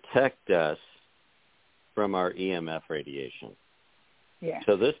to protect us from our EMF radiation. Yeah.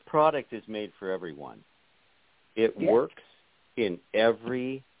 So this product is made for everyone. It works in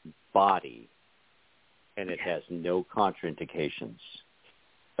every body, and it has no contraindications.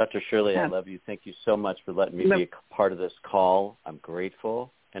 Dr. Shirley, I love you. Thank you so much for letting me be a part of this call. I'm grateful,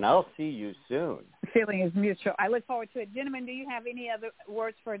 and I'll see you soon. The feeling is mutual. I look forward to it. Gentlemen, do you have any other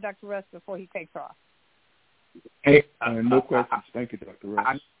words for Dr. Russ before he takes off? Hey, no questions. Thank you, Dr.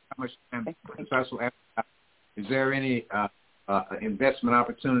 Russ. Is there any investment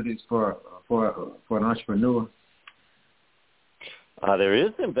opportunities for an entrepreneur? There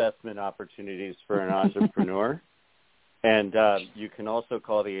is investment opportunities for an entrepreneur, and you can also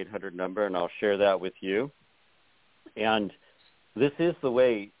call the 800 number, and I'll share that with you. And this is the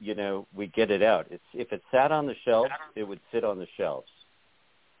way, we get it out. If it sat on the shelves, it would sit on the shelves.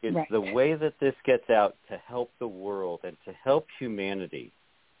 It's the way that this gets out to help the world and to help humanity,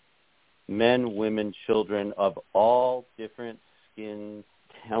 men, women, children of all different skin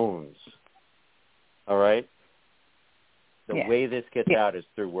tones. All right? The way this gets out is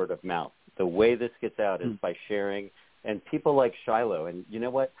through word of mouth. The way this gets out is by sharing. And people like Shiloh. And you know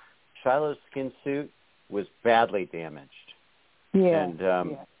what? Shiloh's skin suit was badly damaged. Yeah. And,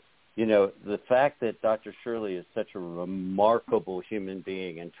 the fact that Dr. Shirley is such a remarkable human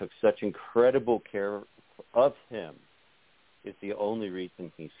being and took such incredible care of him is the only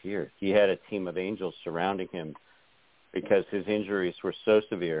reason he's here. He had a team of angels surrounding him because his injuries were so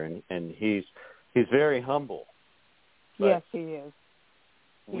severe, and he's very humble. But yes, he is.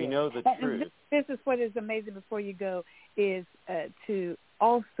 We know the truth. This is what is amazing before you go is to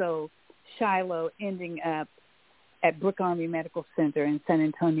also Shiloh ending up at Brooke Army Medical Center in San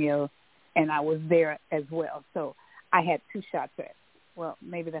Antonio, and I was there as well. So I had two shots at, well,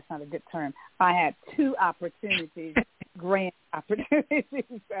 maybe that's not a good term. I had two opportunities, grand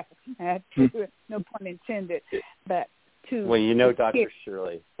opportunities. I had two, no pun intended, but two. Well, Dr.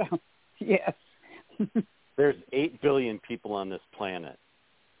 Shirley. So, yes. There's 8 billion people on this planet.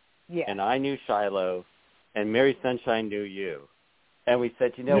 Yeah. And I knew Shiloh, and Mary Sunshine knew you. And we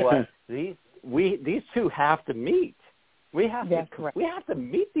said, you know what? These two have to meet. We have to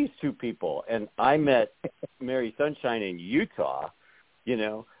meet these two people. And I met Mary Sunshine in Utah,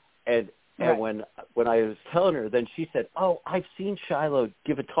 and when I was telling her, then she said, "Oh, I've seen Shiloh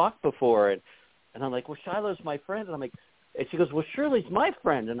give a talk before," and I'm like, "Well, Shiloh's my friend," and I'm like, and she goes, "Well, Shirley's my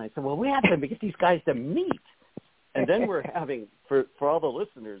friend," and I said, "Well, we have to get these guys to meet." And then we're having, for all the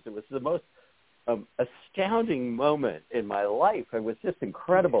listeners, it was the most astounding moment in my life. It was just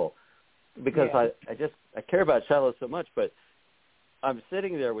incredible because I care about Shiloh so much, but I'm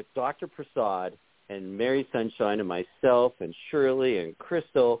sitting there with Dr. Prasad and Mary Sunshine and myself and Shirley and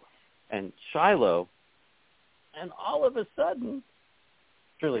Crystal and Shiloh, and all of a sudden,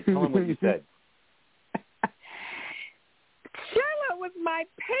 Shirley, tell them what you said. Shiloh was my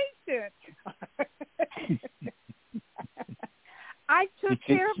patient. I took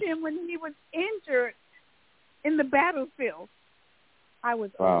care of him when he was injured in the battlefield. I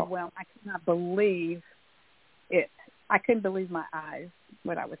was overwhelmed. I could not believe it. I couldn't believe my eyes,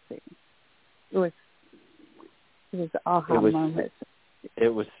 what I was seeing. It was an aha moment.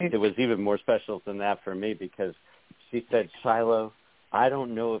 It was even more special than that for me because she said, "Shiloh, I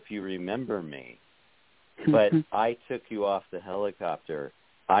don't know if you remember me, but I took you off the helicopter.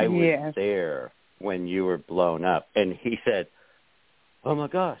 I was there when you were blown up." And he said, "Oh, my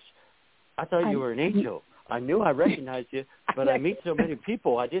gosh, I thought you were an angel. I knew I recognized you, but I meet so many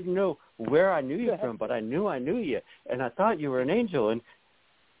people. I didn't know where I knew you from, but I knew you. And I thought you were an angel. And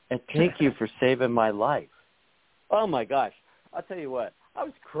thank you for saving my life." Oh, my gosh. I'll tell you what. I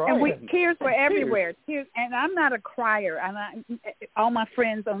was crying. And tears were everywhere. Tears, and I'm not a crier. All my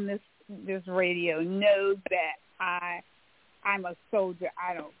friends on this radio know that I'm a soldier.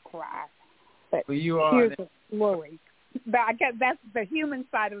 I don't cry. But tears were flowing. But I guess that's the human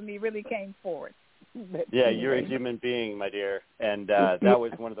side of me really came forward. Yeah, you're a human being, my dear, and that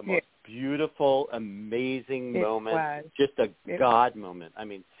was one of the most beautiful, amazing moments. Just a God moment. I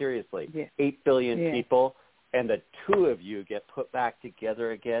mean, seriously, 8 billion people, and the two of you get put back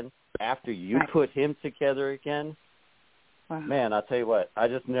together again after you put him together again. Wow. Man, I'll tell you what, I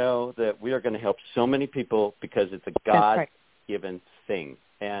just know that we are going to help so many people because it's a God-given thing.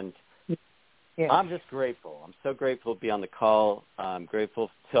 And I'm just grateful. I'm so grateful to be on the call. I'm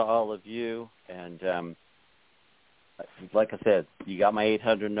grateful to all of you. And like I said, you got my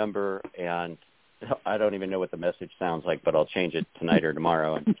 800 number, and I don't even know what the message sounds like, but I'll change it tonight or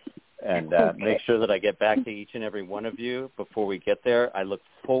tomorrow. And make sure that I get back to each and every one of you before we get there. I look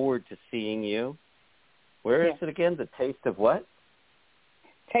forward to seeing you. Where is it again? The Taste of what?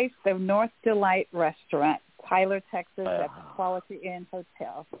 Taste of North Delight Restaurant, Tyler, Texas, at the Quality Inn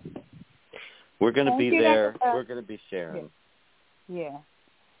Hotel. We're going to be there. We're going to be sharing. Yeah.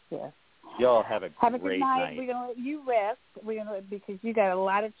 Y'all have a good great night. We're going to let you rest. Because you got a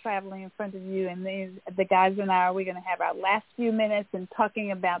lot of traveling in front of you, and the guys and I, we're going to have our last few minutes and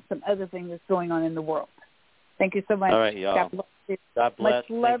talking about some other things that's going on in the world. Thank you so much. All right, y'all. God bless you. God bless. Much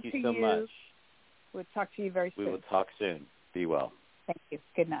love Thank you to so much. We'll talk to you very soon. We will talk soon. Be well. Thank you.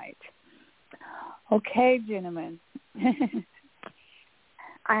 Good night. Okay, gentlemen.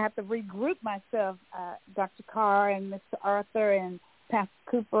 I have to regroup myself, Dr. Carr and Mr. Arthur and Pastor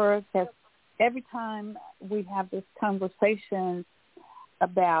Cooper, because every time we have this conversation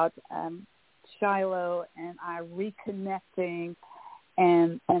about Shiloh and our reconnecting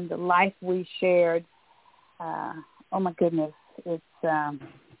and the life we shared, oh my goodness,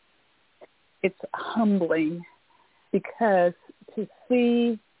 it's humbling, because to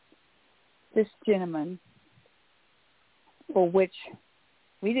see this gentleman, for which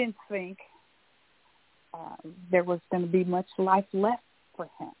we didn't think there was going to be much life left for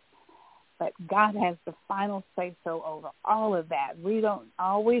him. But God has the final say-so over all of that.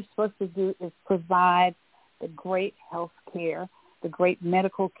 All we're supposed to do is provide the great health care, the great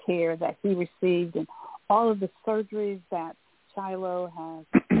medical care that he received, and all of the surgeries that Shiloh has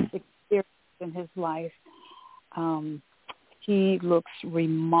experienced in his life. He looks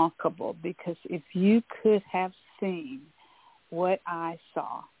remarkable, because if you could have seen what I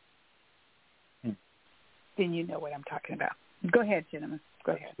saw, then you know what I'm talking about. Go ahead, gentlemen.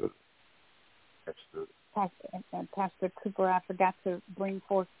 Go ahead. Pastor Cooper, I forgot to bring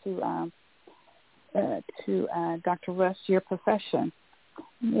forth to Dr. Rush your profession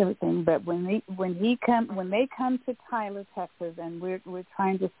and everything. But when they come to Tyler, Texas, and we're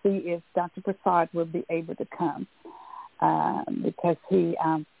trying to see if Dr. Prasad will be able to come, because he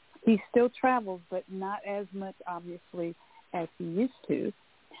still travels, but not as much, obviously, as he used to.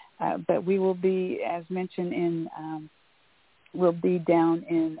 But we will be, as mentioned, we'll be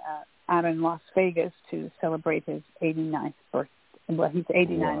down out in Las Vegas to celebrate his 89th birthday. Well, he's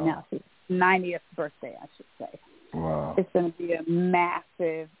 89 now, so his 90th birthday, I should say. Wow. It's going to be a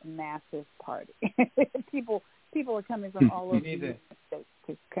massive, massive party. People are coming from all over the United States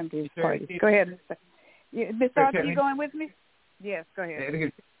to come to his party. Go ahead, Mr. Arthur, are you going with me? Yes, go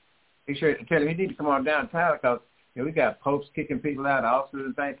ahead. Kelly, we need to come on down, Tyler, because we got popes kicking people out, officers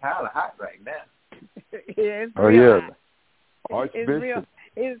and things. Tyler hot right now. It's real hot. Archbishop.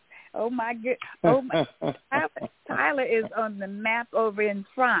 Oh my good! Oh my! Tyler is on the map over in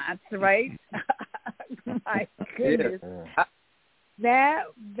France, right? My goodness, that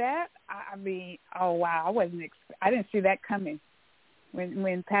I mean, oh wow! I didn't see that coming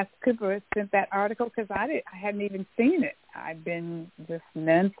when Pastor Cooper sent that article, because I hadn't even seen it. I've been just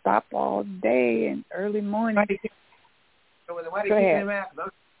nonstop all day and early morning. So why they kicking him out?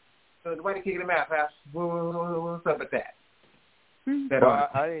 Why they kicking him out, Pastor? What's up with that? Well,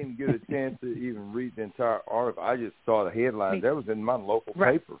 I didn't get a chance to even read the entire article. I just saw the headlines. That was in my local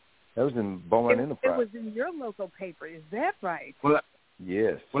paper. That was in Bowman Enterprise. It was in your local paper. Is that right? Well,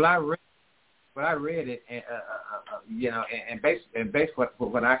 yes. Well, I read it, and and basically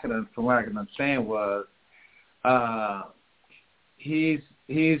what I can understand was, he's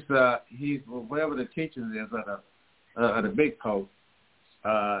whatever the teaching is of the big pope.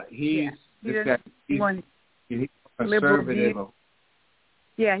 He's conservative.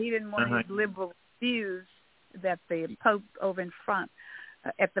 Yeah, he didn't want his liberal views that the Pope over in front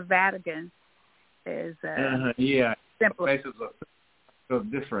at the Vatican is simple. Places are so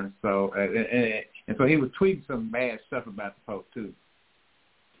different. So and so he was tweeting some bad stuff about the Pope too.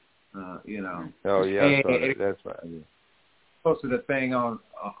 Oh yeah, that's right. Yeah. Posted a thing on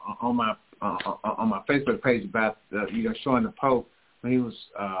my Facebook page about showing the Pope when he was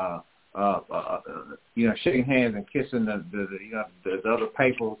shaking hands and kissing the other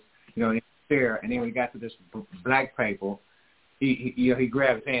papals, in chair, and then when he got to this black people, he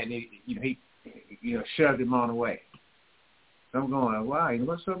grabbed his hand, and he shoved him on the way. So I'm going, wow,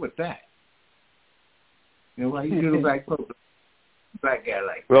 what's up with that? Why you do the black guy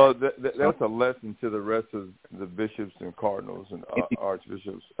like that? Well, that's a lesson to the rest of the bishops and cardinals and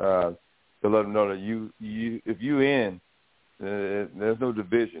archbishops to let them know that if you in, there's no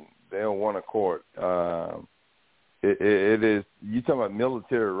division. They don't want a court. It is, you talking about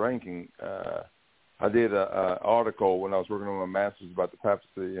military ranking. I did an article when I was working on my master's about the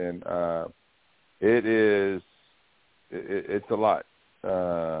papacy, and it's a lot.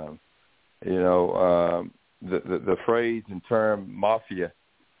 The phrase and term mafia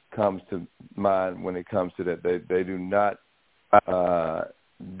comes to mind when it comes to that. They do not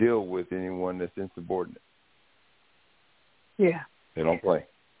deal with anyone that's insubordinate. Yeah. They don't play.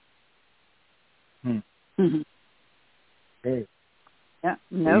 Mm-hmm. Hey. Yeah.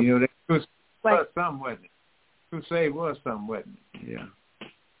 No. Nope. Was something, wasn't it? Crusade was something, wasn't it? Yeah.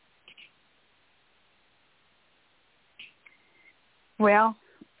 Well,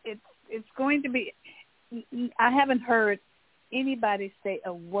 it's going to be. I haven't heard anybody say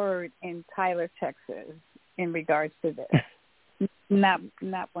a word in Tyler, Texas, in regards to this. Not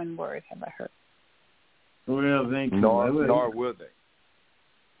one word have I heard. Well, thank you. Nor will they.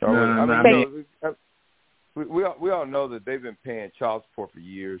 We all know that they've been paying child support for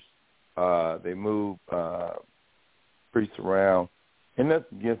years. They move priests around, and that's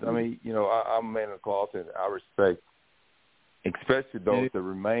against. I'm a man of the cloth, and I respect, especially those that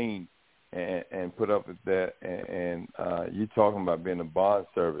remain and put up with that. And you talking about being a bond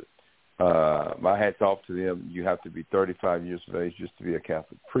servant. My hat's off to them. You have to be 35 years of age just to be a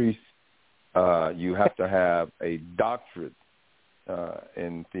Catholic priest. You have to have a doctorate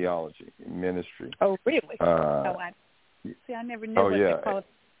in theology, in ministry. Oh, really? I never knew what they called it.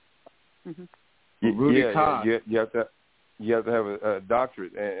 Mm-hmm. You have to have a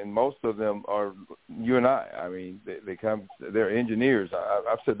doctorate, and most of them are you and I. I mean, they're engineers.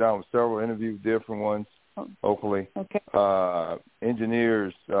 I've sat down with several interviews, different ones, hopefully. Okay.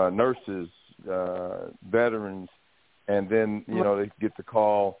 Engineers, nurses, veterans, and then they get the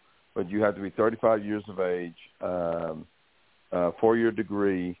call, but you have to be 35 years of age, 4-year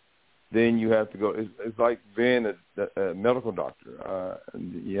degree. Then you have to go. It's like being a medical doctor.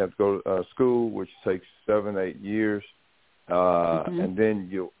 You have to go to school, which takes 7-8 years, and then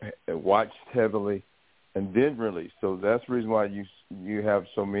you watch heavily, and then release. So that's the reason why you have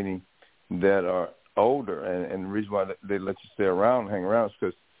so many that are older, and the reason why they let you stay around, hang around, is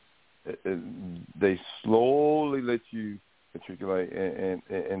because they slowly let you matriculate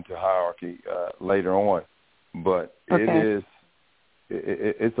into hierarchy later on. But it's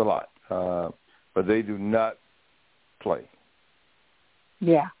a lot. But they do not play.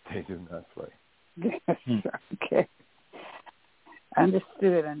 Yeah. They do not play. Okay.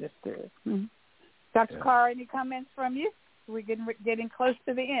 Understood. Mm-hmm. Dr. Carr, any comments from you? We're getting close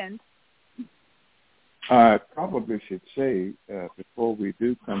to the end. I probably should say, before we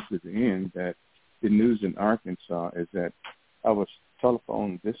do come to the end, that the news in Arkansas is that I was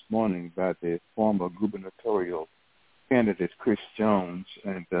telephoned this morning by the former gubernatorial candidate, Chris Jones,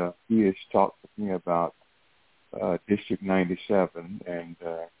 and he has talked with me about District 97 and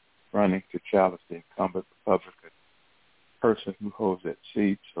running to challenge the incumbent Republican person who holds that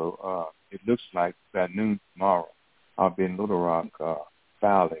seat. So it looks like by noon tomorrow, I'll be in Little Rock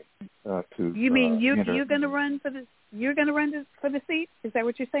Valley to. You mean you're going to run for the? You're going to run for the seat? Is that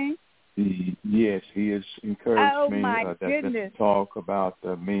what you're saying? Yes, he has encouraged me to talk about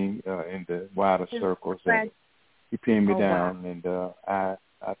me in the wider circles. And he pinned me down, and I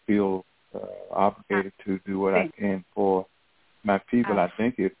feel obligated to do what I can for my people. I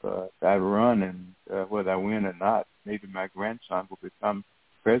think if I run and whether I win or not, maybe my grandson will become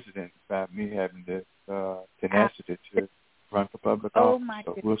president by me having the tenacity to run for public office.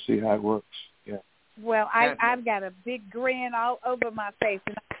 So we'll see how it works. Yeah. Well, I've got a big grin all over my face,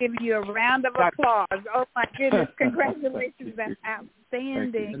 and I'm giving you a round of applause. Oh, my goodness. Congratulations. That's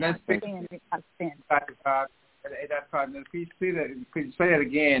outstanding. Outstanding. Dr. Cobb, could you say that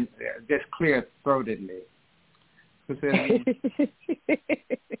again, just clear-throatedly?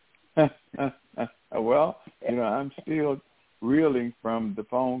 Well, I'm still reeling from the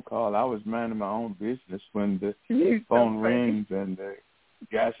phone call. I was minding my own business when the phone rings and the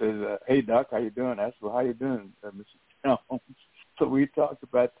guy says, "Hey, Doc, how you doing?" I said, "Well, how you doing, Mr. Jones?" So we talked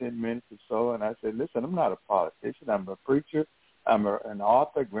about 10 minutes or so, and I said, "Listen, I'm not a politician. I'm a preacher. I'm an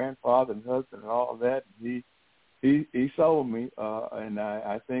author, grandfather, and husband, and all that." And he sold me, and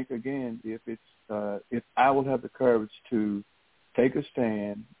I think again, if I will have the courage to take a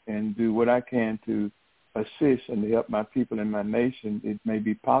stand and do what I can to assist and to help my people in my nation. It may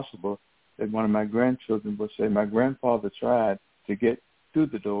be possible that one of my grandchildren will say, my grandfather tried to get to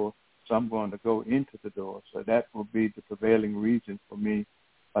the door, so I'm going to go into the door. So that will be the prevailing reason for me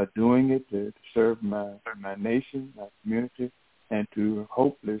doing it, to serve my nation, my community, and to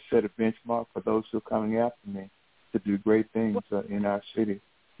hopefully set a benchmark for those who are coming after me to do great things in our city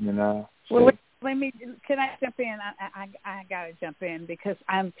and in our state. Can I jump in? I got to jump in because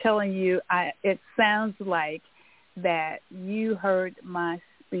I'm telling you, it sounds like that you heard my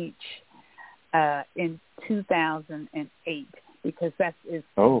speech in 2008, because that's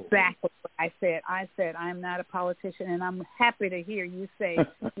exactly what I said. I said, I'm not a politician, and I'm happy to hear you say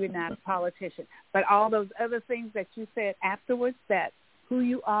you're not a politician. But all those other things that you said afterwards, that who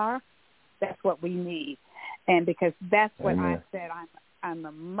you are, that's what we need. And because that's what I said. I'm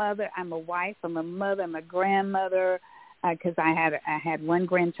a mother, I'm a wife, I'm a mother, I'm a grandmother, because I had one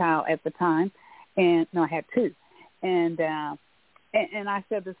grandchild at the time, and no, I had two. And I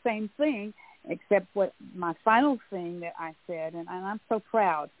said the same thing, except what my final thing that I said, and I'm so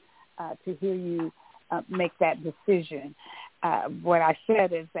proud to hear you make that decision. What I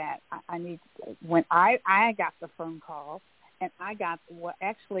said is that I need, when I got the phone call, and I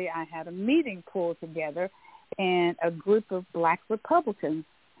had a meeting pulled together, and a group of black Republicans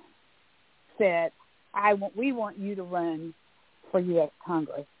said, we want you to run for U.S.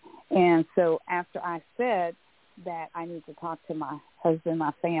 Congress. And so after I said that I need to talk to my husband,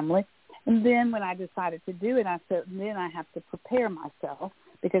 my family, and then when I decided to do it, I said, then I have to prepare myself,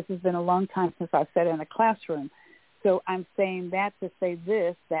 because it's been a long time since I sat in a classroom. So I'm saying that to say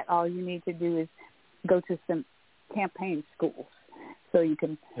this, that all you need to do is go to some campaign schools so you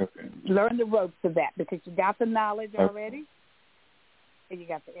can learn the ropes of that, because you got the knowledge already and you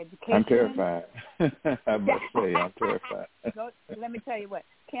got the education. I'm terrified. I must say, I'm terrified. Let me tell you what,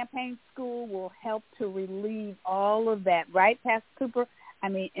 campaign school will help to relieve all of that, right, Pastor Cooper? I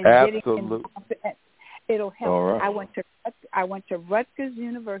mean, absolutely. It'll help. Right. I went to Rutgers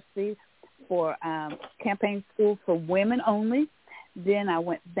University for campaign school for women only. Then I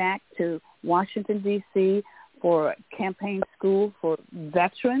went back to Washington, D.C. for campaign school for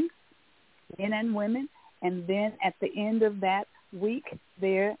veterans, men and women. And then at the end of that week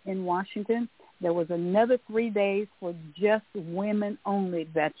there in Washington, there was another 3 days for just women-only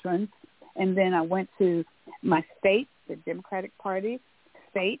veterans. And then I went to my state, the Democratic Party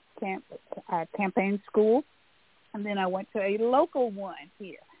state campaign school. And then I went to a local one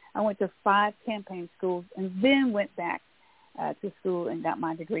here. I went to 5 campaign schools and then went back to school and got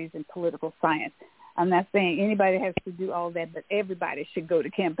my degrees in political science. I'm not saying anybody has to do all that, but everybody should go to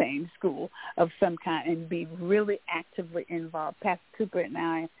campaign school of some kind and be really actively involved. Pastor Cooper and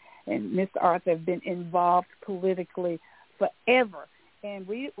I and Mr. Arthur have been involved politically forever, and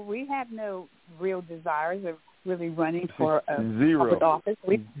we have no real desires of really running for a public office.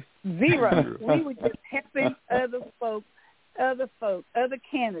 Zero. We were just helping other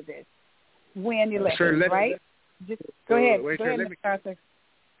candidates win elections, right? Just go ahead. Go ahead, Mr. Arthur.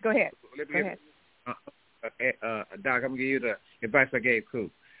 Go ahead. Doc, I'm gonna give you the advice I gave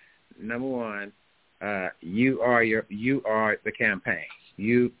Coop. Number one, you are the campaign.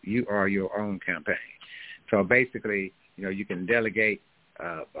 You are your own campaign. So basically, you can delegate.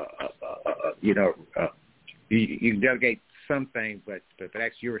 You can delegate something, but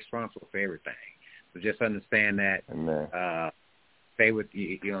that's you're responsible for everything. So just understand that. Stay with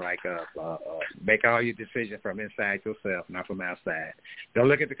make all your decisions from inside yourself, not from outside. Don't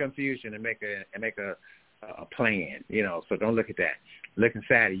look at the confusion and make a plan. So don't look at that. Look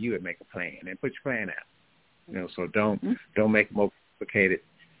inside of you and make a plan and put your plan out. So don't make it more complicated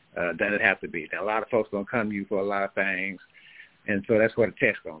than it has to be. Now a lot of folks gonna come to you for a lot of things, and so that's where the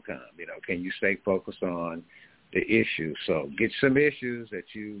test gonna come. Can you stay focused on the issues? So get some issues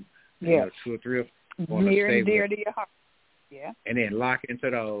that you know 2 or 3 want to near stay and dear with. to your heart. Yeah. And then lock into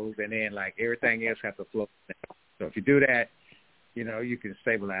those, and then everything else has to flow. So if you do that, you can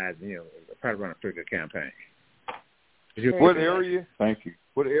stabilize. Probably run a pretty good campaign. What area? Thank you.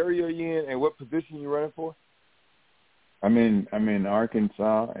 What area are you in, and what position you running for? I'm in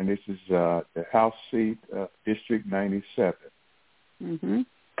Arkansas, and this is the House seat, District 97. Mm-hmm.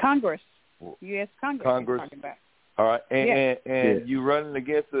 Congress, U.S. Congress. Congress. Talking about. All right, and you running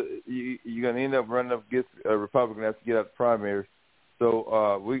against you're gonna end up running up against a Republican after you get out the primaries.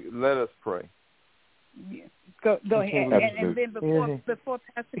 So let us pray. Yeah. Go ahead, and then before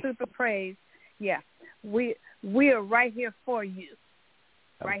Pastor Cooper prays, we are right here for you.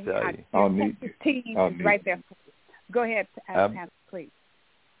 Right here, our team is right there for you. Go ahead, Pastor, please.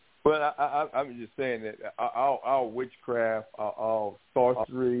 Well, I'm just saying that our witchcraft, our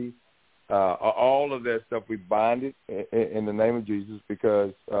sorcery, all of that stuff, we bind it in the name of Jesus,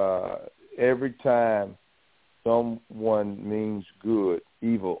 because every time someone means good,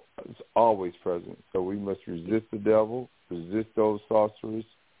 evil is always present. So we must resist the devil, resist those sorceries,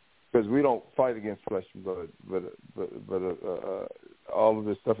 because we don't fight against flesh and blood, but all of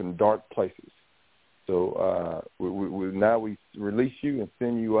this stuff in dark places. So we now we release you and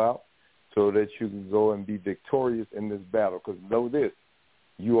send you out so that you can go and be victorious in this battle. Because know this,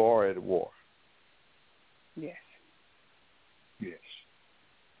 you are at war. Yes. Yes.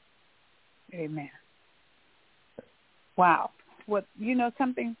 Amen. Wow. Well, you know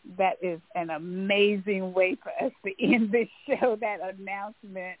something? That is an amazing way for us to end this show. That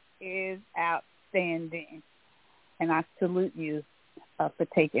announcement is outstanding. And I salute you for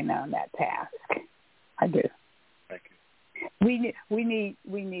taking on that task. I do. Thank you. We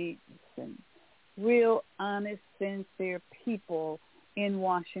need some real, honest, sincere people in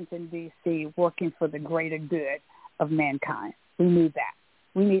Washington, D.C. working for the greater good of mankind. We need that.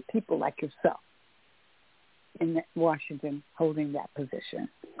 We need people like yourself in Washington holding that position.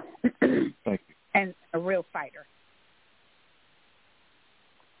 Thank you. And a real fighter.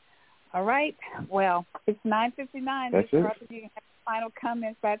 All right. Well, it's 9:59. That's it. You have final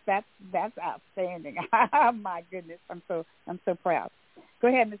comments. That's outstanding. My goodness, I'm so proud. Go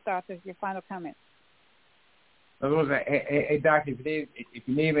ahead, Mr. Arthur. Your final comment. Hey, Doctor, if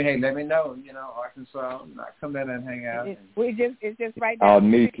you need me, hey, let me know. You know, Arkansas, I'll come down and hang out. It's just right down I'll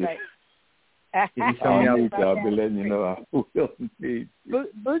need you. I'll be letting you know I will need you.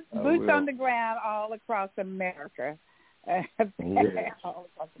 Boots on the ground all across America. Yes. All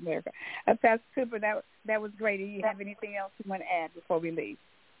across America. Pastor Cooper, that was great. Do you have anything else you want to add before we leave?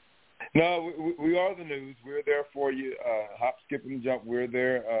 No, we are the news. We're there for you. Hop, skip, and jump. We're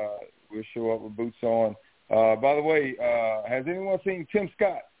there. We'll show up with boots on. By the way, has anyone seen Tim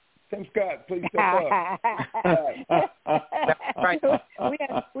Scott? Tim Scott, please step up.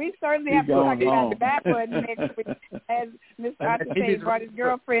 We certainly have to talk about that one next week. As Mr. Arthur said, he brought his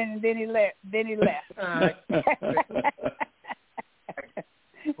girlfriend and then he left.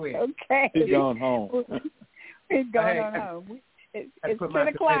 Okay. He's going home. He's going on home. It's 10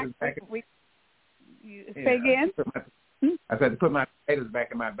 o'clock. Say again? I said to put my potatoes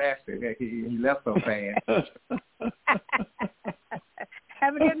back in my basket. He left so fast.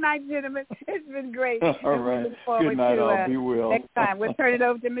 Have a good night, gentlemen. It's been great. All right. Good night, all. Be well. Next time. We'll turn it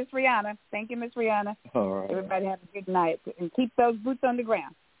over to Miss Rihanna. Thank you, Miss Rihanna. All right. Everybody have a good night. And keep those boots on the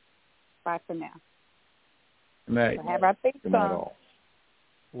ground. Bye for now. Good night. We'll have our theme song.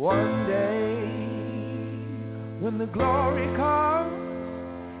 One day, when the glory comes,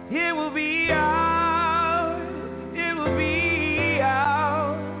 it will be ours. It will be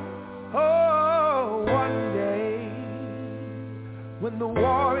ours. Oh, one day, when the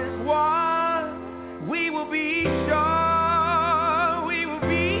war is won, we will be sure. We will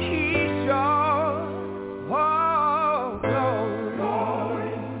be sure. Oh, glory,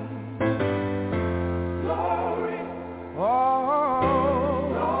 glory, glory. Oh,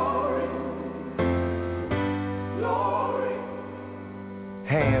 glory, glory.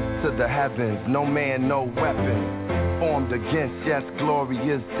 Hands to the heavens, no man, no weapon formed against, yes, glory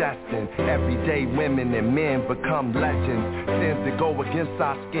is destined. Everyday women and men become legends. Sins that go against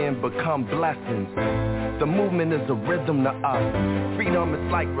our skin become blessings. The movement is a rhythm to us. Freedom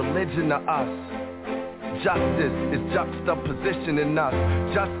is like religion to us. Justice is juxtaposition in us.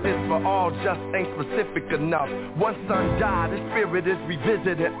 Justice for all just ain't specific enough. One son died, his spirit is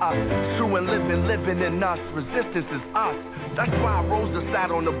revisiting us. True and living in us. Resistance is us. That's why Rosa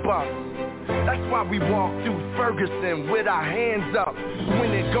sat on the bus. That's why we walk through Ferguson with our hands up.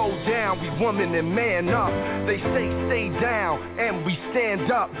 When it goes down, we woman and man up. They say stay down, and we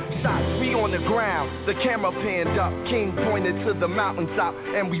stand up. Shots, we on the ground, the camera panned up. King pointed to the mountaintop,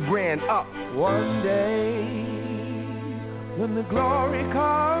 and we ran up. One day, when the glory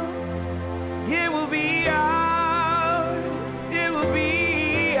comes, it will be ours. It will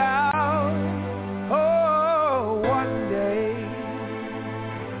be ours. Oh, one day,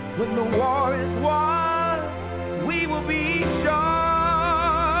 when the war is won, we will be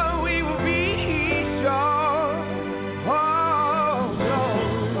sure, we will be sure. Oh,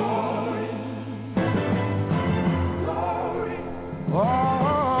 glory, glory, oh,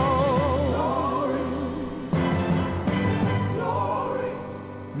 glory, glory.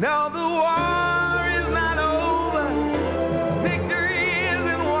 Now the war is not over, victory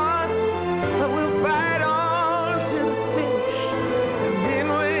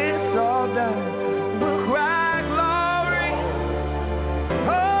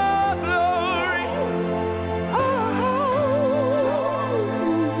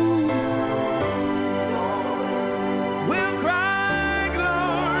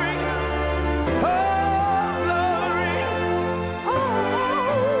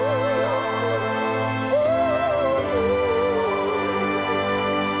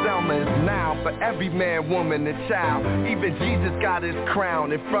summer is now for every man, woman, and child. Even Jesus got his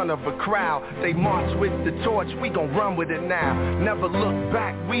crown in front of a crowd. They march with the torch, we gon' run with it now. Never look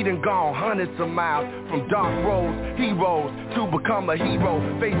back, we done gone hundreds of miles. From dark roads, heroes, to become a hero.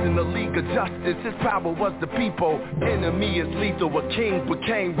 Facing the League of Justice, his power was the people. Enemy is lethal, a king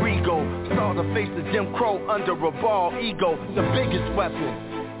became regal. Saw the face of Jim Crow under a bald ego. The biggest weapon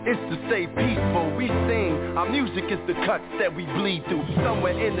is to stay peaceful. We sing, our music is the cuts that we bleed through.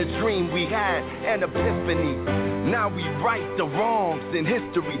 Somewhere in the dream we had an epiphany. Now we right the wrongs in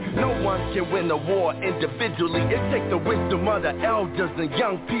history. No one can win a war individually. It takes the wisdom of the elders and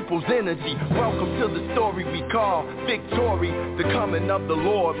young people's energy. Welcome to the story we call victory. The coming of the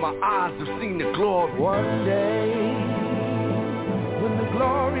Lord, my eyes have seen the glory. One day, when the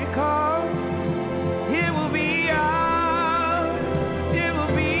glory comes, it will be ours. It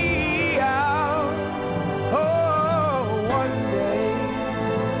will be ours. Oh, one day,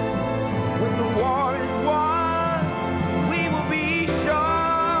 when the war is won, we will be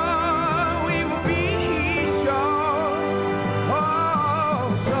sure. We will be sure.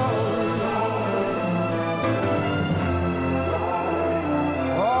 Oh,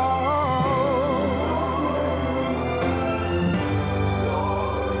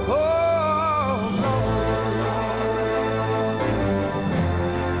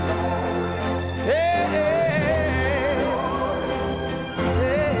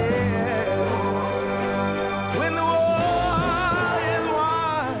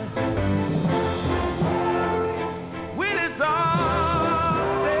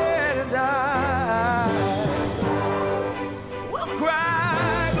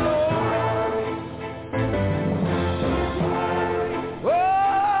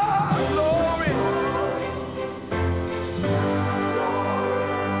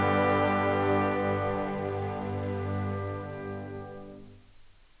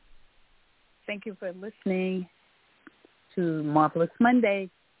 Thank you for listening to Marvelous Monday.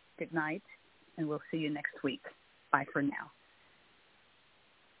 Good night, and we'll see you next week. Bye for now.